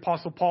what the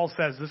Apostle Paul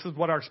says. This is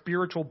what our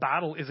spiritual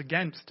battle is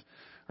against.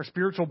 Our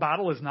spiritual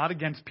battle is not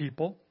against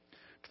people.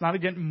 It's not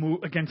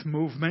against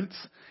movements.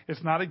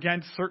 It's not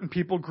against certain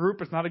people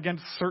group. It's not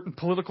against certain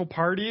political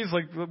parties.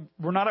 Like,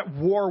 we're not at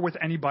war with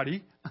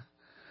anybody.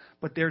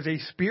 But there's a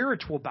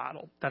spiritual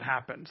battle that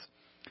happens.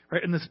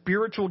 right? And the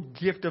spiritual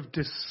gift of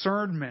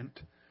discernment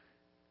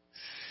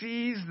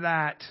sees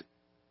that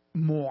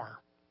more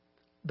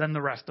than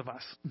the rest of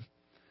us.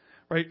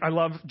 Right? I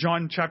love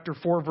John chapter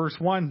 4, verse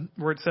 1,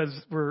 where it says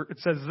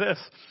this.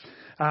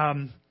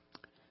 It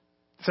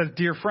says,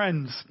 "Dear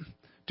friends,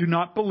 do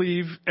not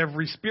believe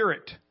every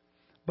spirit,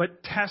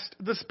 but test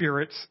the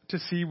spirits to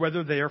see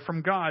whether they are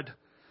from God,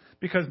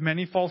 because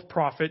many false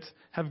prophets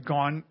have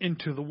gone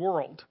into the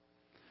world."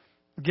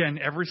 Again,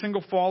 every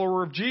single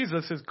follower of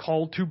Jesus is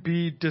called to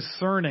be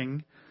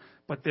discerning,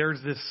 but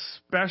there's this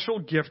special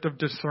gift of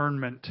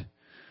discernment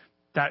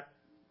that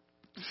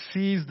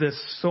sees this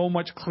so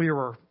much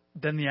clearer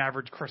than the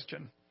average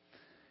Christian.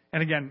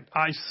 And again,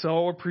 I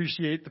so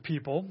appreciate the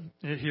people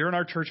here in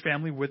our church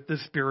family with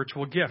this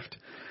spiritual gift.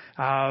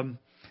 And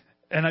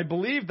I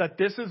believe that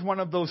this is one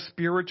of those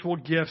spiritual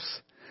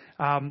gifts,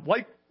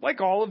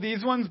 like all of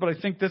these ones, but I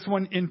think this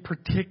one in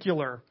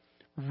particular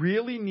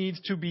really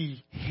needs to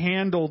be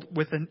handled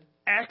with an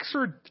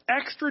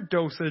extra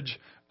dosage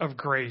of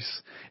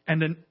grace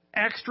and an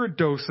extra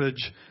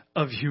dosage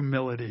of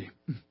humility.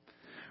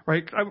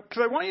 Right?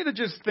 Because I want you to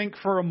just think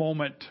for a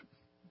moment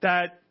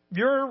that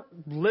you're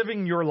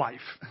living your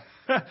life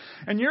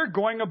and you're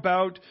going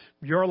about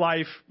your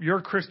life,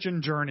 your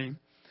Christian journey.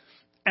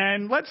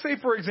 And let's say,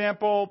 for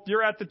example,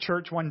 you're at the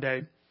church one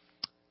day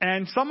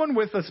and someone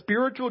with a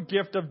spiritual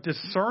gift of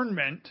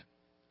discernment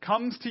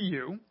comes to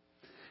you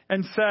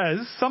and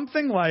says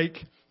something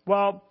like,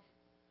 "Well,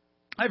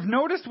 I've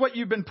noticed what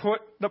you've been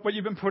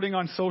putting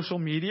on social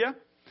media,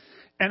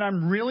 and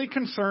I'm really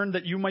concerned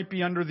that you might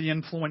be under the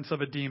influence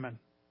of a demon."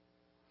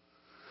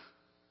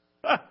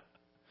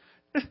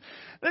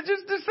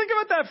 Just think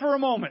about that for a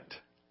moment.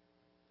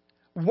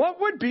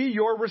 What would be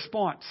your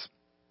response?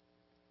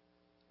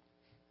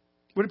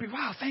 Would it be,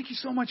 "Wow, thank you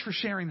so much for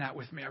sharing that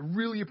with me. I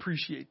really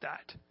appreciate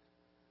that"?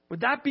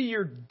 Would that be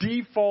your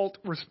default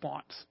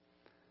response?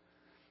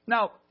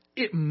 Now,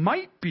 it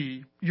might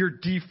be your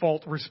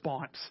default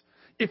response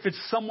if it's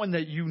someone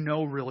that you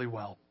know really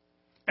well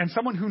and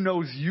someone who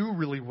knows you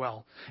really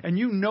well, and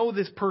you know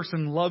this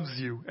person loves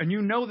you, and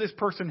you know this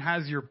person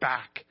has your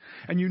back,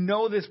 and you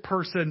know this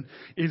person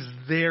is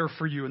there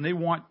for you and they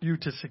want you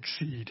to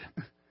succeed.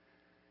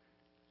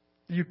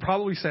 You'd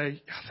probably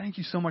say, "Thank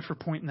you so much for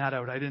pointing that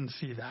out. I didn't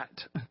see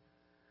that."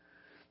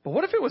 But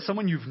what if it was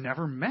someone you've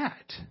never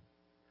met?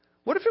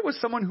 What if it was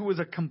someone who was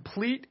a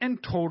complete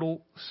and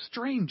total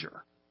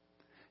stranger?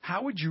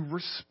 How would you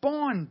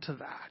respond to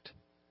that?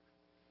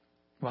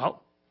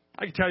 Well,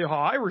 I can tell you how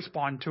I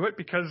respond to it,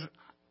 because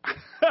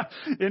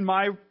in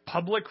my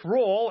public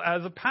role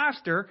as a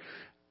pastor,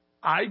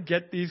 I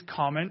get these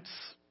comments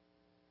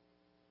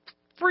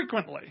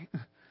frequently.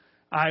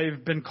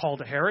 I've been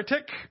called a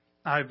heretic.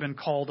 I've been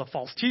called a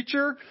false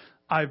teacher.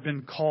 I've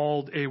been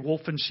called a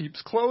wolf in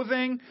sheep's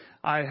clothing.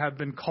 I have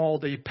been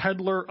called a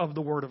peddler of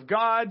the word of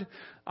God.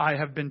 I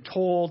have been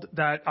told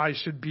that I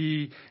should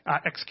be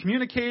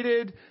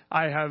excommunicated.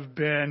 I have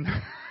been,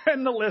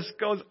 and the list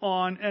goes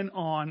on and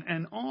on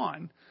and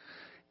on.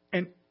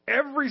 And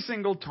every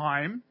single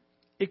time,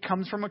 it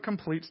comes from a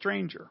complete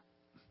stranger.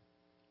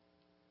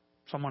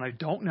 Someone I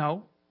don't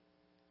know,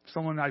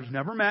 someone I've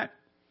never met,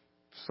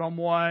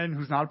 someone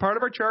who's not a part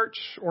of our church,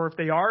 or if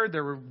they are,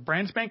 they're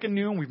brand spanking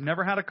new and we've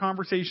never had a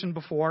conversation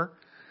before.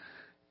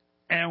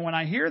 And when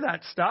I hear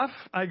that stuff,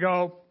 I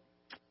go,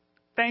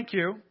 "Thank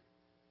you,"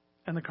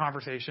 and the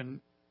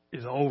conversation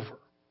is over.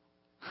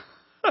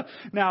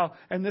 Now,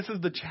 and this is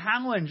the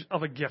challenge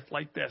of a gift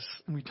like this,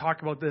 and we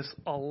talk about this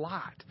a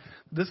lot.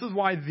 This is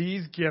why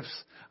these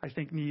gifts, I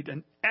think, need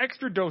an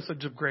extra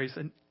dosage of grace,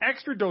 an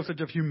extra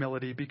dosage of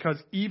humility,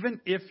 because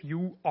even if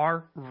you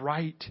are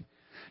right,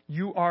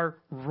 you are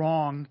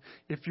wrong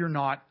if you're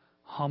not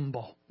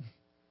humble.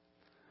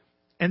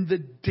 And the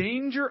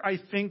danger, I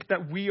think,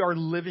 that we are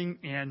living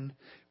in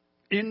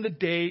the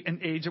day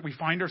and age that we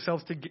find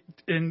ourselves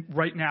in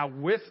right now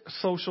with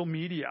social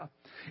media,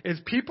 is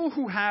people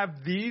who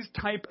have these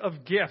type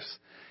of gifts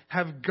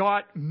have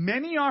got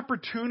many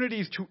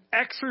opportunities to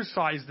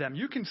exercise them.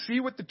 You can see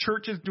what the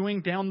church is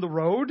doing down the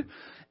road,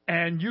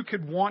 and you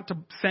could want to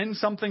send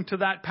something to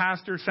that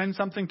pastor, send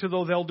something to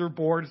those elder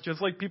boards,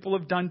 just like people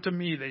have done to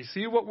me. They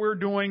see what we're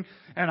doing,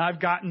 and I've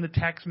gotten the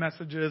text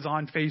messages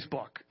on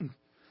Facebook.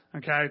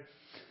 Okay?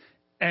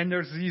 And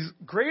there's these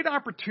great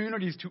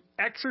opportunities to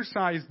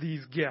exercise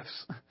these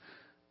gifts.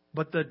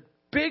 But the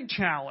big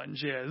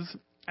challenge is,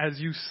 as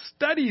you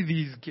study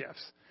these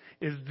gifts,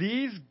 is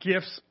these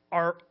gifts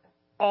are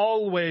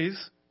always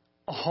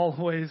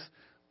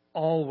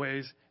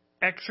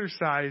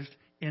exercised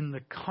in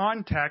the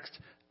context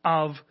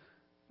of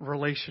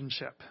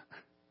relationship.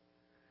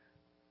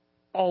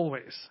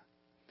 Always.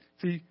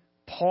 See,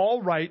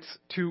 Paul writes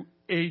to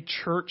a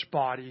church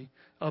body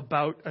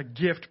about a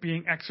gift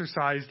being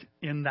exercised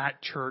in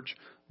that church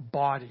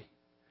body.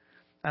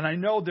 And I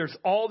know there's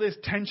all this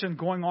tension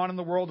going on in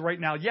the world right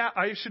now. Yeah,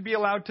 I should be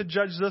allowed to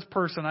judge this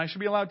person. I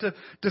should be allowed to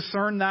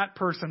discern that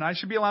person. I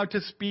should be allowed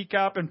to speak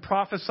up and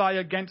prophesy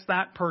against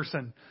that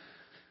person.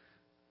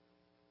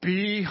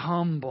 Be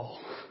humble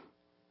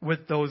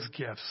with those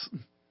gifts.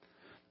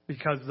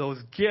 Because those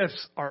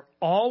gifts are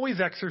always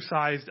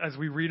exercised, as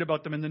we read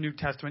about them in the New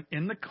Testament,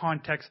 in the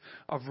context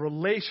of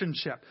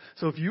relationship.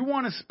 So if you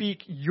want to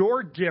speak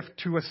your gift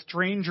to a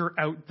stranger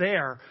out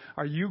there,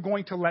 are you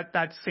going to let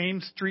that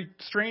same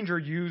stranger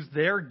use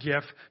their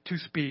gift to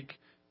speak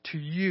to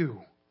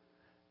you?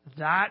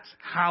 That's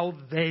how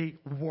they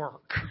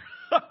work.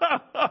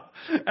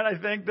 And I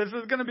think this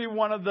is going to be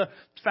one of the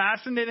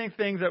fascinating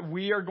things that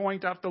we are going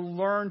to have to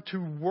learn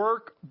to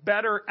work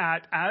better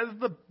at as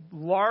the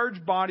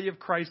large body of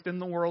Christ in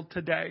the world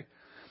today.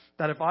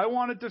 That if I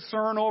want to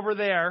discern over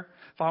there,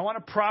 if I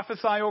want to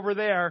prophesy over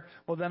there,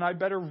 well, then I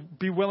better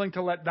be willing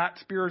to let that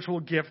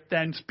spiritual gift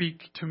then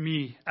speak to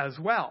me as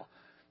well.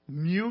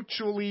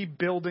 Mutually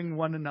building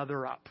one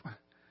another up.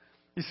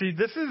 You see,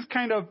 this is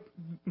kind of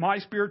my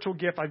spiritual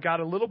gift. I've got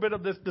a little bit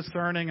of this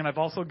discerning, and I've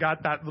also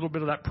got that little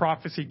bit of that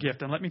prophecy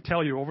gift. And let me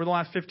tell you, over the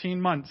last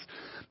 15 months,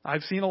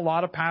 I've seen a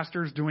lot of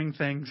pastors doing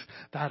things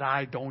that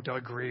I don't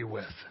agree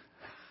with.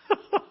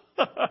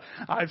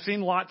 I've seen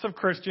lots of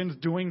Christians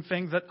doing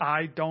things that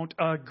I don't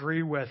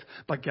agree with.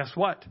 But guess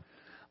what?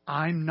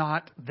 I'm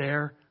not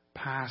their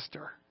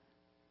pastor.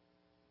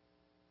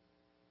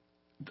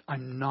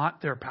 I'm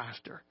not their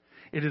pastor.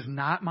 It is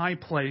not my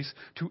place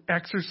to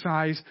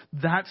exercise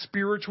that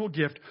spiritual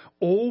gift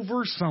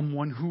over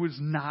someone who is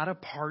not a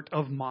part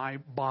of my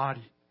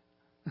body.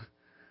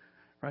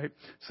 Right?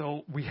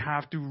 So we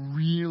have to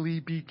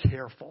really be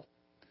careful.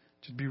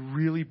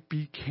 Really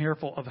be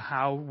careful of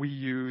how we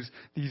use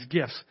these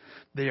gifts.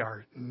 They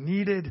are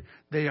needed.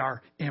 They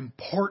are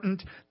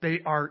important. They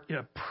are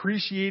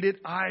appreciated.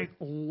 I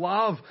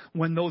love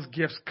when those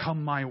gifts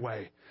come my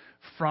way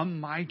from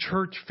my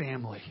church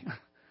family.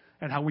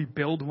 And how we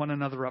build one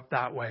another up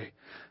that way.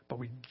 But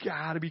we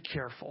got to be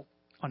careful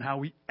on how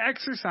we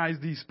exercise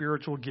these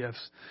spiritual gifts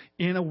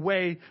in a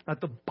way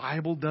that the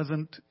Bible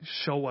doesn't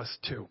show us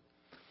to.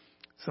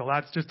 So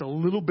that's just a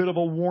little bit of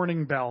a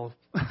warning bell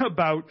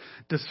about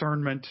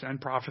discernment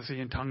and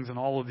prophecy and tongues and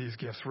all of these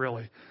gifts,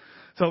 really.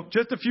 So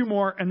just a few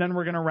more, and then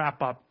we're going to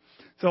wrap up.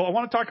 So I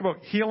want to talk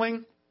about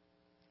healing.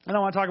 And I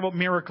want to talk about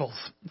miracles.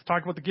 Let's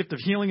talk about the gift of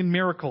healing and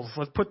miracles.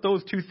 Let's put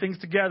those two things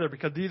together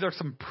because these are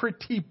some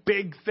pretty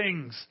big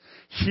things.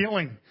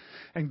 Healing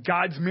and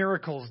God's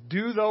miracles.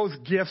 Do those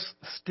gifts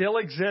still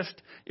exist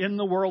in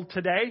the world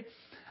today?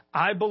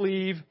 I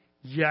believe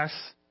yes.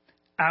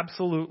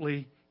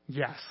 Absolutely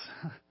yes.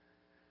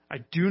 I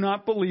do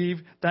not believe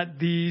that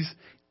these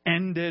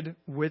ended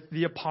with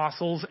the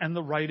apostles and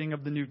the writing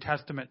of the New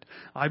Testament.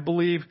 I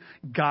believe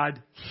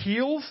God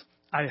heals.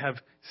 I have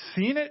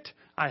seen it.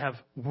 I have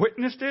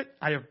witnessed it.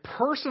 I have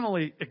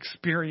personally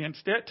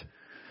experienced it.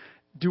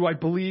 Do I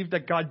believe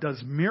that God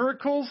does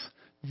miracles?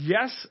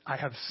 Yes, I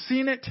have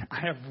seen it. I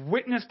have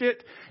witnessed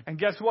it. And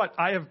guess what?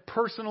 I have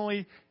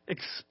personally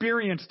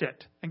experienced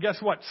it. And guess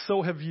what?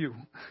 So have you.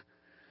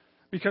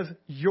 Because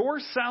your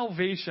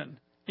salvation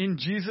in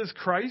Jesus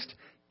Christ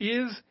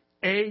is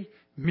a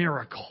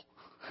miracle.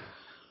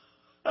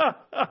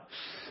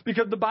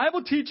 Because the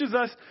Bible teaches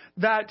us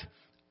that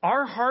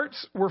our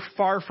hearts were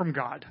far from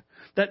God.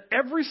 That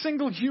every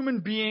single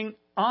human being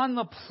on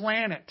the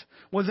planet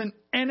was an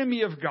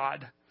enemy of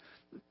God.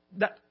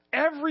 That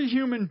every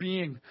human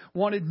being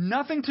wanted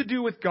nothing to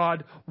do with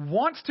God,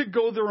 wants to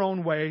go their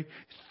own way,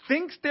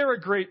 thinks they're a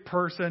great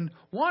person,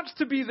 wants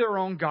to be their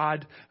own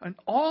God, and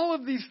all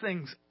of these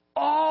things,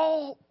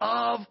 all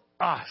of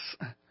us.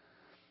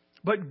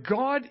 But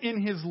God,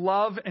 in His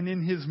love and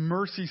in His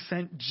mercy,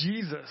 sent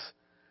Jesus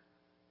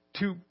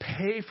to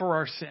pay for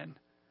our sin,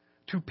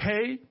 to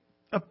pay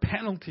a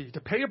penalty, to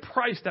pay a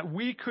price that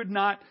we could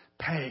not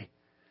pay.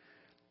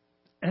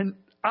 And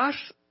us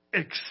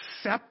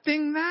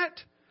accepting that,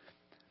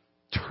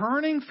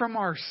 turning from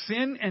our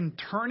sin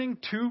and turning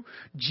to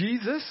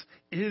Jesus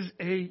is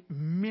a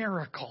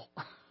miracle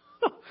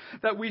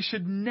that we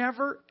should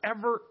never,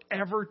 ever,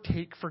 ever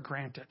take for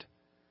granted.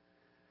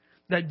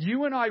 That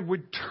you and I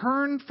would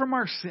turn from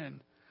our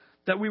sin,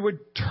 that we would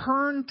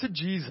turn to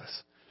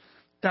Jesus,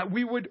 that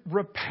we would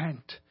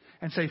repent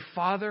and say,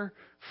 Father,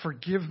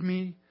 forgive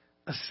me,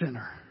 a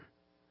sinner.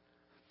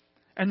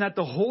 And that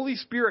the Holy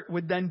Spirit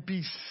would then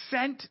be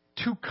sent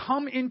to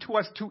come into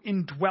us, to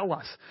indwell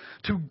us,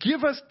 to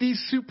give us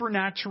these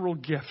supernatural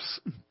gifts,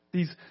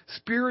 these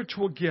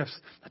spiritual gifts.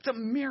 That's a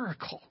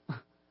miracle.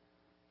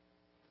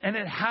 And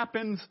it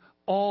happens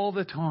all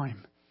the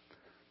time.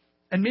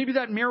 And maybe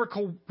that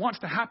miracle wants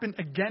to happen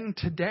again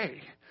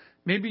today.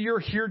 Maybe you're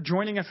here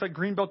joining us at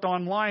Greenbelt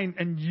Online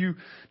and you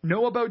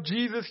know about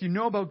Jesus, you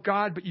know about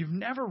God, but you've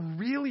never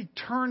really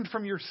turned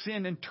from your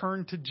sin and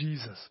turned to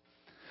Jesus.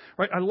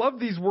 Right? I love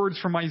these words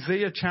from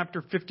Isaiah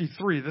chapter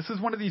 53. This is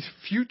one of these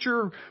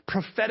future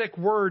prophetic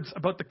words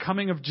about the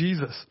coming of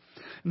Jesus.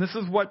 And this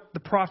is what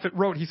the prophet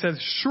wrote. He says,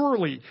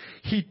 surely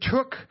He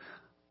took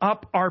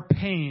up our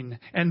pain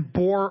and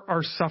bore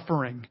our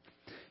suffering.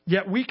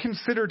 Yet we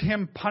considered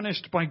Him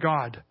punished by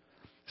God,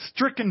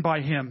 stricken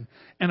by Him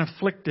and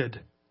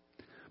afflicted.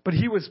 But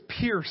He was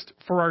pierced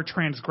for our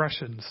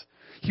transgressions.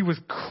 He was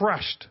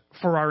crushed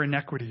for our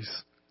iniquities.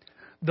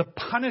 The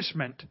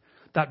punishment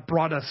that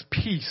brought us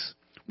peace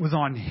was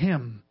on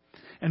Him,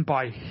 and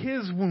by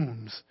his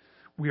wounds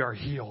we are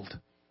healed.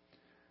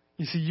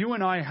 You see, you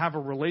and I have a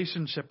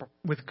relationship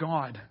with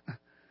God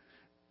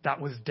that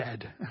was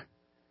dead.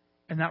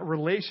 And that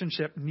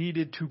relationship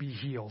needed to be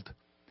healed.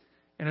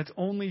 And it's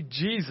only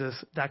Jesus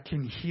that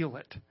can heal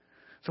it.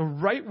 So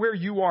right where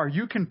you are,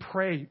 you can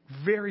pray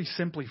very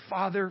simply,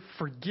 Father,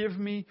 forgive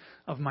me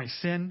of my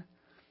sin.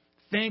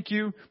 Thank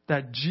you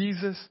that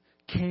Jesus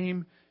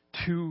came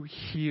to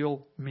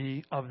heal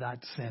me of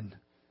that sin.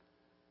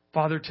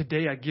 Father,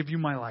 today I give you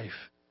my life.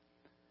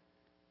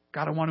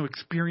 God, I want to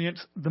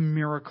experience the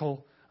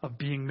miracle of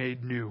being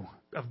made new,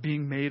 of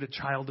being made a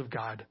child of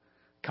God.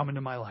 Come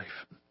into my life.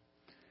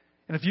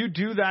 And if you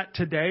do that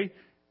today,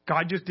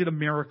 God just did a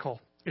miracle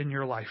in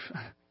your life.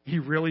 He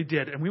really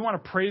did. And we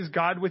want to praise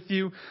God with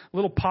you. A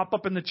little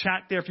pop-up in the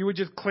chat there. If you would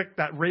just click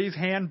that raise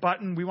hand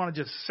button, we want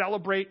to just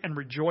celebrate and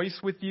rejoice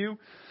with you.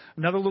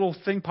 Another little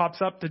thing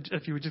pops up.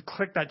 If you would just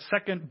click that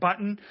second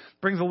button,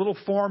 brings a little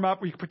form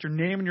up where you can put your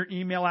name and your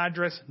email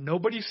address.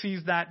 Nobody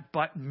sees that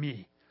but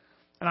me.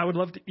 And I would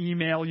love to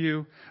email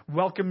you,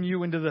 welcome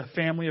you into the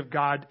family of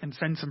God, and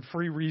send some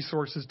free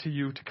resources to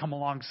you to come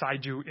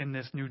alongside you in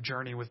this new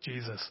journey with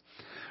Jesus.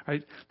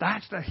 Right?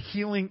 That's the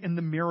healing and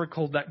the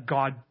miracle that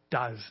God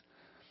does.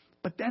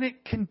 But then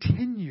it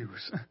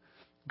continues.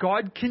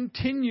 God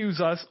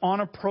continues us on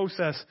a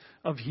process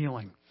of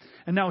healing.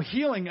 And now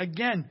healing,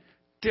 again,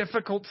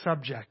 difficult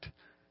subject,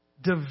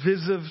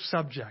 divisive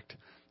subject.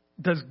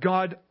 Does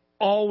God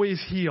always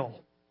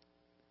heal?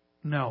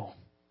 No.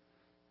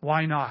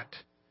 Why not?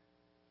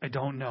 I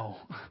don't know.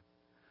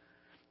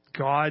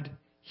 God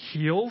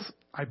heals.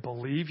 I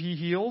believe he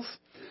heals.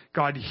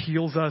 God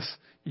heals us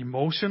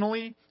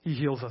emotionally. He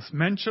heals us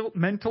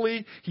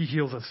mentally. He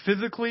heals us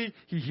physically.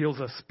 He heals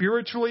us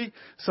spiritually.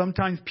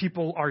 Sometimes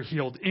people are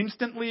healed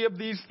instantly of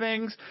these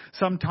things.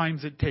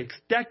 Sometimes it takes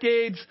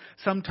decades.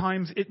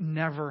 Sometimes it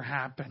never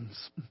happens.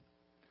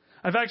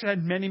 I've actually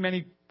had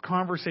many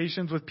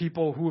conversations with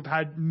people who have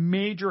had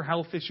major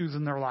health issues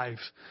in their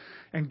lives,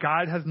 and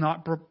God has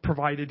not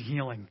provided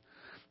healing.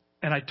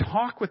 And I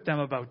talk with them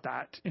about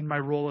that in my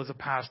role as a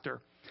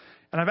pastor.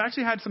 And I've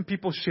actually had some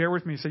people share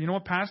with me, say, you know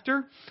what,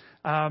 Pastor,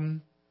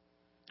 I'm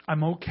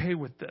okay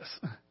with this.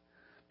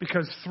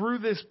 Because through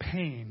this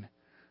pain,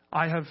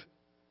 I have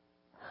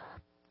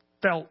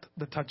felt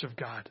the touch of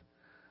God.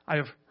 I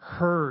have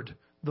heard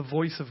the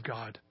voice of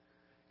God.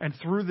 And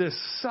through this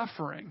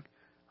suffering,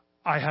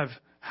 I have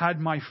had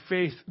my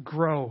faith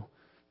grow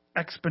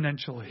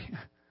exponentially.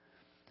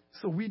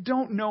 So we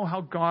don't know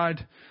how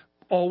God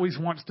always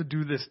wants to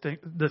do this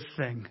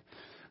thing.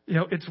 You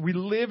know, we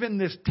live in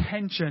this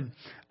tension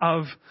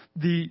of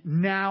the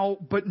now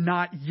but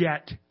not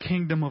yet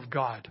kingdom of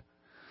God.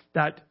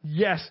 That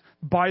yes,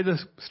 by the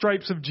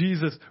stripes of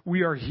Jesus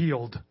we are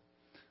healed,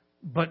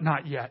 but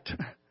not yet.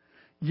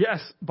 Yes,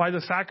 by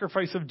the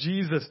sacrifice of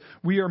Jesus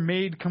we are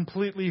made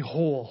completely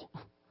whole,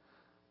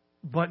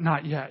 but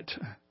not yet.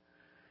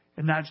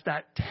 And that's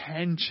that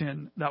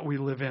tension that we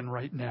live in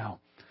right now.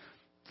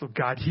 So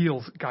God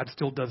heals. God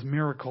still does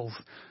miracles.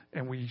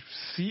 And we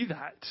see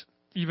that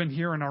even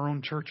here in our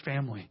own church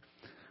family,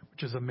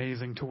 which is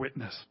amazing to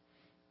witness.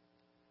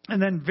 And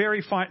then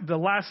the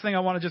last thing I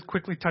want to just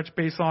quickly touch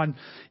base on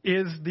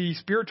is the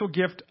spiritual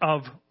gift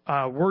of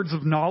words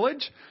of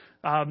knowledge.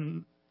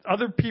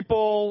 Other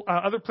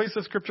places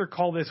of Scripture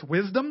call this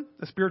wisdom,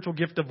 the spiritual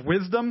gift of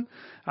wisdom.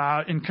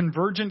 In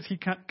Convergence, he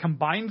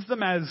combines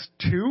them as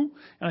two,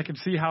 and I can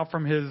see how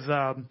from his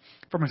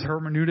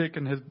hermeneutic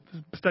and his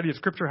study of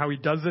Scripture how he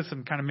does this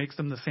and kind of makes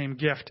them the same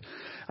gift.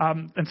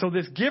 And so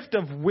this gift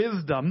of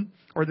wisdom,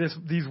 or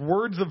these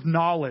words of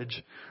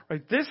knowledge,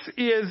 right? This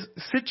is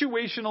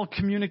situational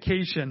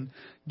communication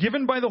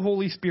given by the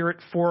Holy Spirit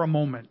for a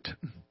moment.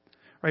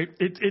 Right?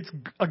 It's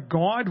a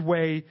God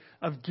way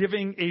of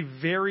giving a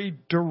very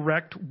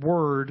direct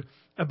word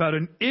about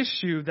an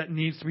issue that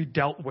needs to be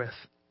dealt with.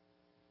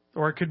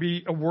 Or it could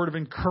be a word of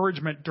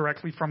encouragement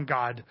directly from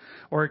God.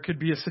 Or it could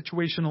be a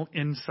situational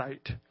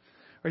insight.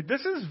 Right?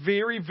 This is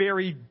very,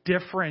 very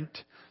different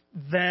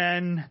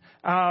than,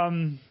 how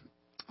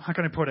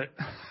can I put it?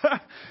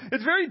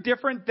 It's very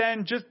different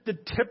than just the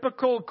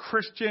typical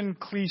Christian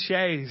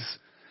cliches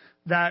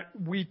that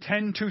we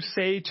tend to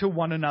say to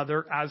one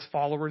another as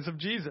followers of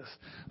Jesus.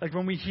 Like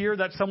when we hear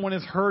that someone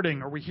is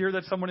hurting, or we hear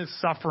that someone is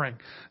suffering,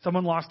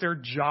 someone lost their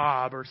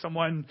job, or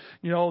someone,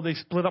 they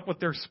split up with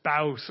their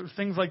spouse, or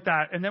things like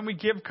that. And then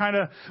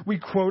we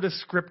quote a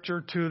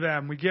scripture to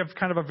them. We give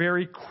kind of a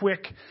very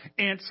quick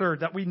answer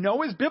that we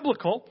know is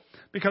biblical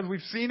because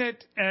we've seen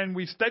it and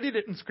we've studied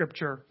it in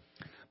Scripture.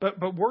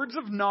 But words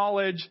of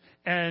knowledge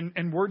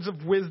and words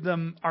of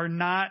wisdom are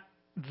not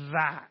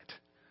that.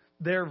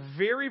 They're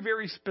very,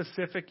 very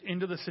specific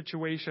into the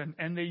situation,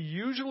 and they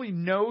usually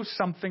know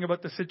something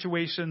about the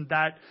situation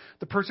that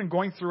the person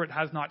going through it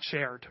has not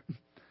shared.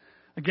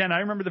 Again, I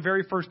remember the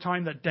very first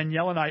time that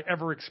Danielle and I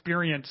ever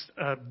experienced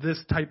this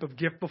type of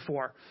gift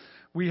before.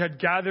 We had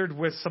gathered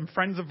with some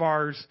friends of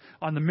ours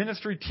on the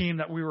ministry team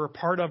that we were a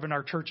part of in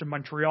our church in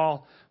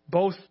Montreal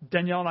Both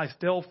Danielle and I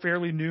still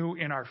fairly new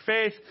in our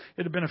faith.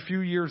 It had been a few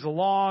years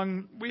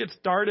along. We had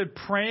started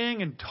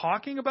praying and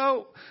talking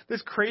about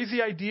this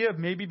crazy idea of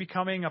maybe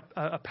becoming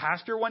a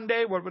pastor one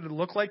day. What would it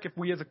look like if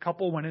we as a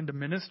couple went into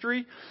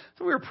ministry?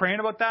 So we were praying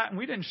about that, and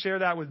we didn't share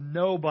that with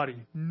nobody.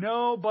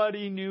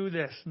 Nobody knew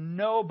this.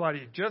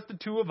 Nobody. Just the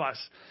two of us.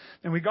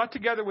 And we got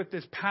together with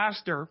this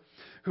pastor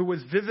who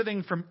was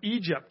visiting from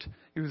Egypt.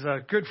 He was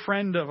a good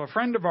friend of a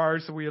friend of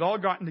ours, so we had all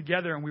gotten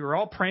together, and we were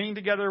all praying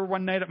together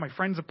one night at my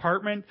friend's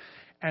apartment.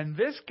 And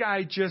this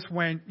guy just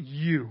went,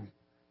 "You,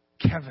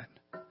 Kevin,"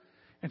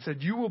 and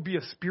said, "You will be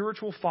a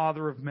spiritual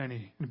father of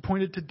many." And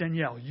pointed to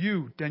Danielle.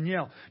 "You,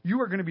 Danielle,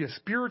 you are going to be a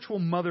spiritual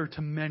mother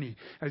to many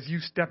as you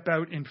step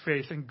out in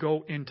faith and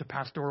go into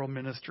pastoral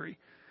ministry."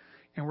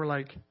 And we're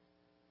like,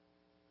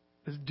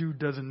 this dude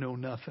doesn't know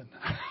nothing.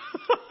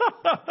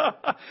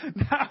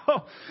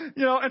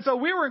 Now, and so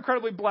we were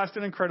incredibly blessed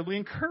and incredibly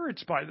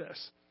encouraged by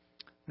this.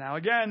 Now,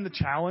 again, the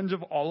challenge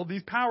of all of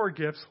these power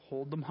gifts,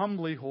 hold them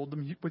humbly, hold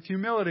them with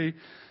humility,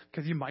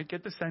 because you might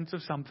get the sense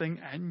of something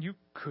and you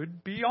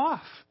could be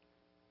off.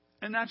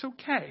 And that's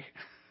okay.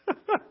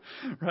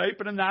 Right?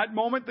 But in that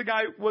moment, the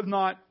guy was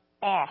not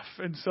off.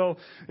 And so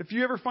if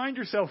you ever find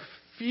yourself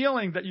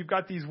feeling that you've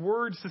got these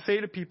words to say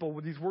to people,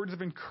 with these words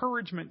of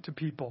encouragement to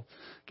people,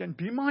 again,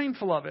 be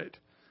mindful of it.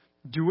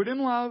 Do it in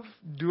love.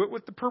 Do it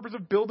with the purpose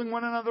of building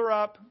one another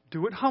up.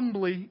 Do it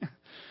humbly.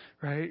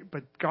 Right?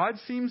 But God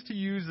seems to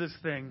use this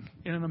thing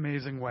in an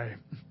amazing way.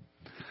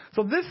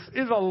 So this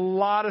is a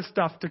lot of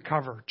stuff to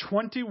cover.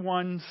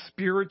 21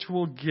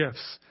 spiritual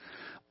gifts,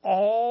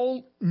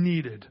 all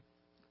needed,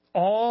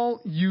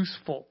 all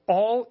useful,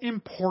 all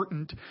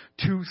important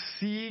to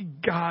see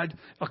God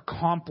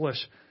accomplish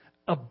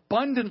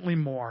abundantly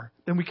more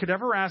than we could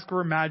ever ask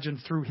or imagine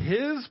through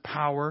His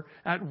power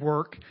at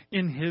work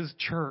in His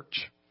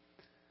church.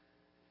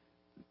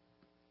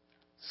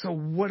 So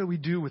what do we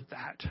do with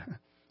that?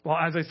 Well,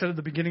 as I said at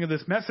the beginning of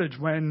this message,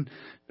 when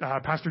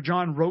Pastor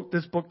John wrote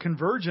this book,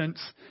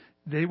 Convergence,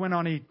 they went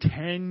on a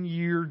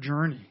 10-year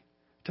journey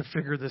to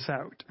figure this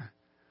out.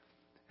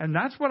 And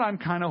that's what I'm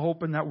kind of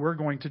hoping that we're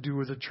going to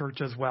do as a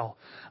church as well.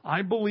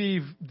 I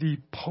believe the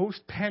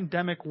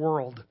post-pandemic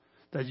world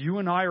that you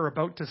and I are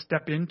about to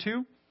step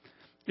into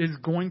is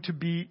going to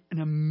be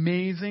an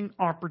amazing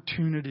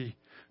opportunity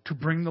to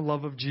bring the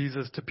love of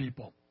Jesus to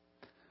people.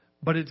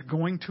 But it's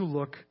going to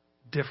look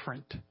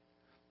different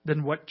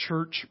than what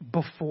church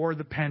before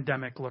the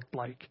pandemic looked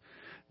like.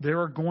 There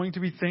are going to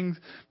be things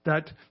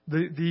that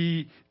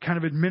the kind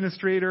of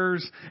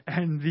administrators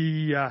and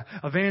the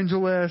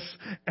evangelists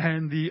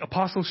and the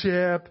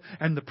apostleship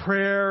and the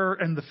prayer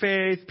and the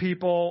faith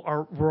people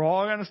we're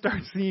all going to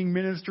start seeing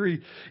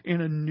ministry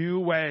in a new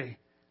way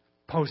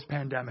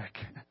post-pandemic.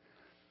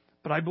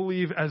 But I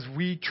believe as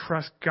we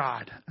trust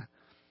God,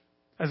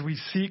 as we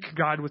seek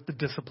God with the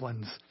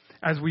disciplines,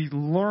 as we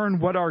learn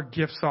what our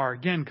gifts are,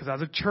 again, because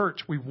as a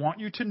church, we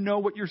want you to know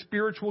what your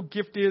spiritual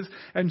gift is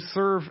and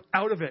serve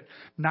out of it,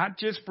 not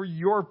just for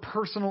your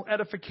personal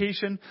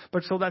edification,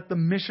 but so that the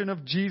mission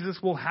of Jesus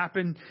will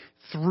happen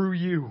through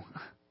you.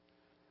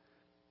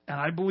 And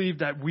I believe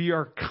that we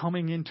are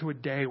coming into a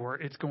day where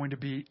it's going to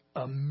be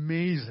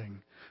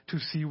amazing to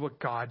see what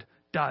God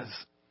does.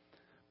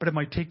 But it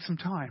might take some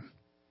time.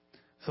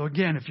 So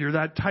again, if you're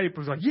that type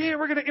who's like, yeah,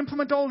 we're going to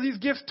implement all of these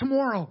gifts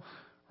tomorrow,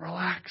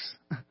 relax.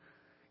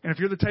 And if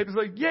you're the type who's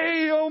like,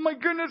 yay, oh my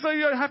goodness,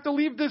 I have to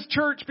leave this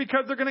church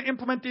because they're going to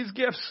implement these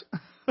gifts.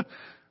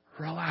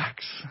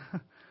 Relax.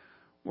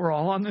 We're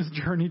all on this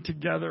journey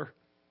together.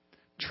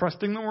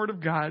 Trusting the Word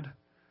of God,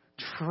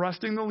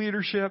 trusting the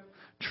leadership,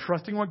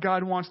 trusting what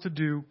God wants to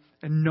do,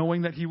 and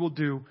knowing that He will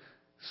do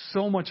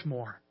so much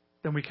more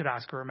than we could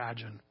ask or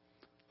imagine.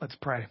 Let's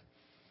pray.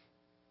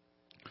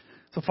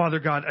 So, Father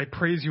God, I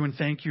praise You and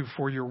thank You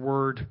for Your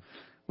Word.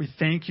 We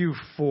thank You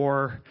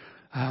for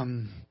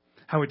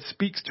how it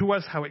speaks to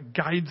us, how it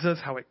guides us,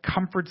 how it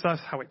comforts us,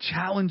 how it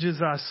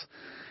challenges us.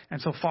 And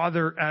so,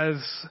 Father, as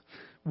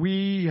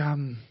we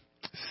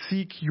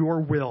seek Your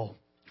will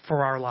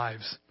for our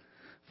lives,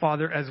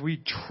 Father, as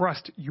we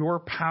trust Your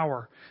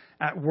power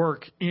at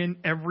work in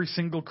every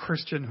single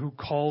Christian who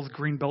calls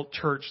Greenbelt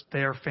Church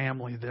their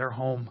family, their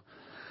home,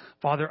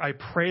 Father, I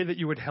pray that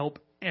You would help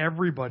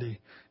everybody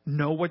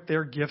know what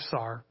their gifts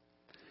are,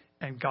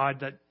 and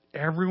God, that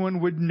everyone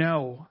would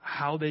know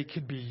how they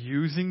could be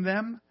using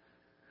them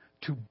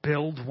to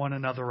build one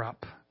another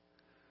up,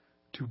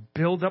 to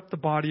build up the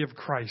body of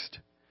Christ,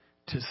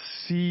 to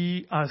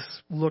see us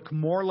look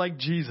more like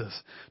Jesus,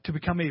 to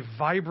become a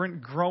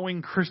vibrant,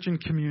 growing Christian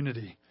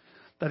community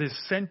that is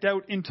sent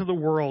out into the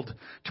world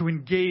to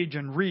engage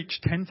and reach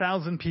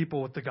 10,000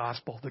 people with the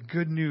gospel, the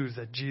good news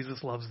that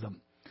Jesus loves them.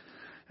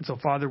 And so,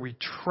 Father, we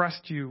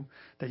trust You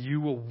that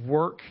You will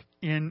work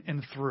in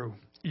and through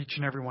each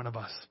and every one of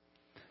us.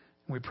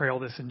 And we pray all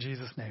this in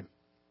Jesus' name.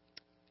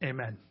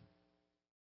 Amen.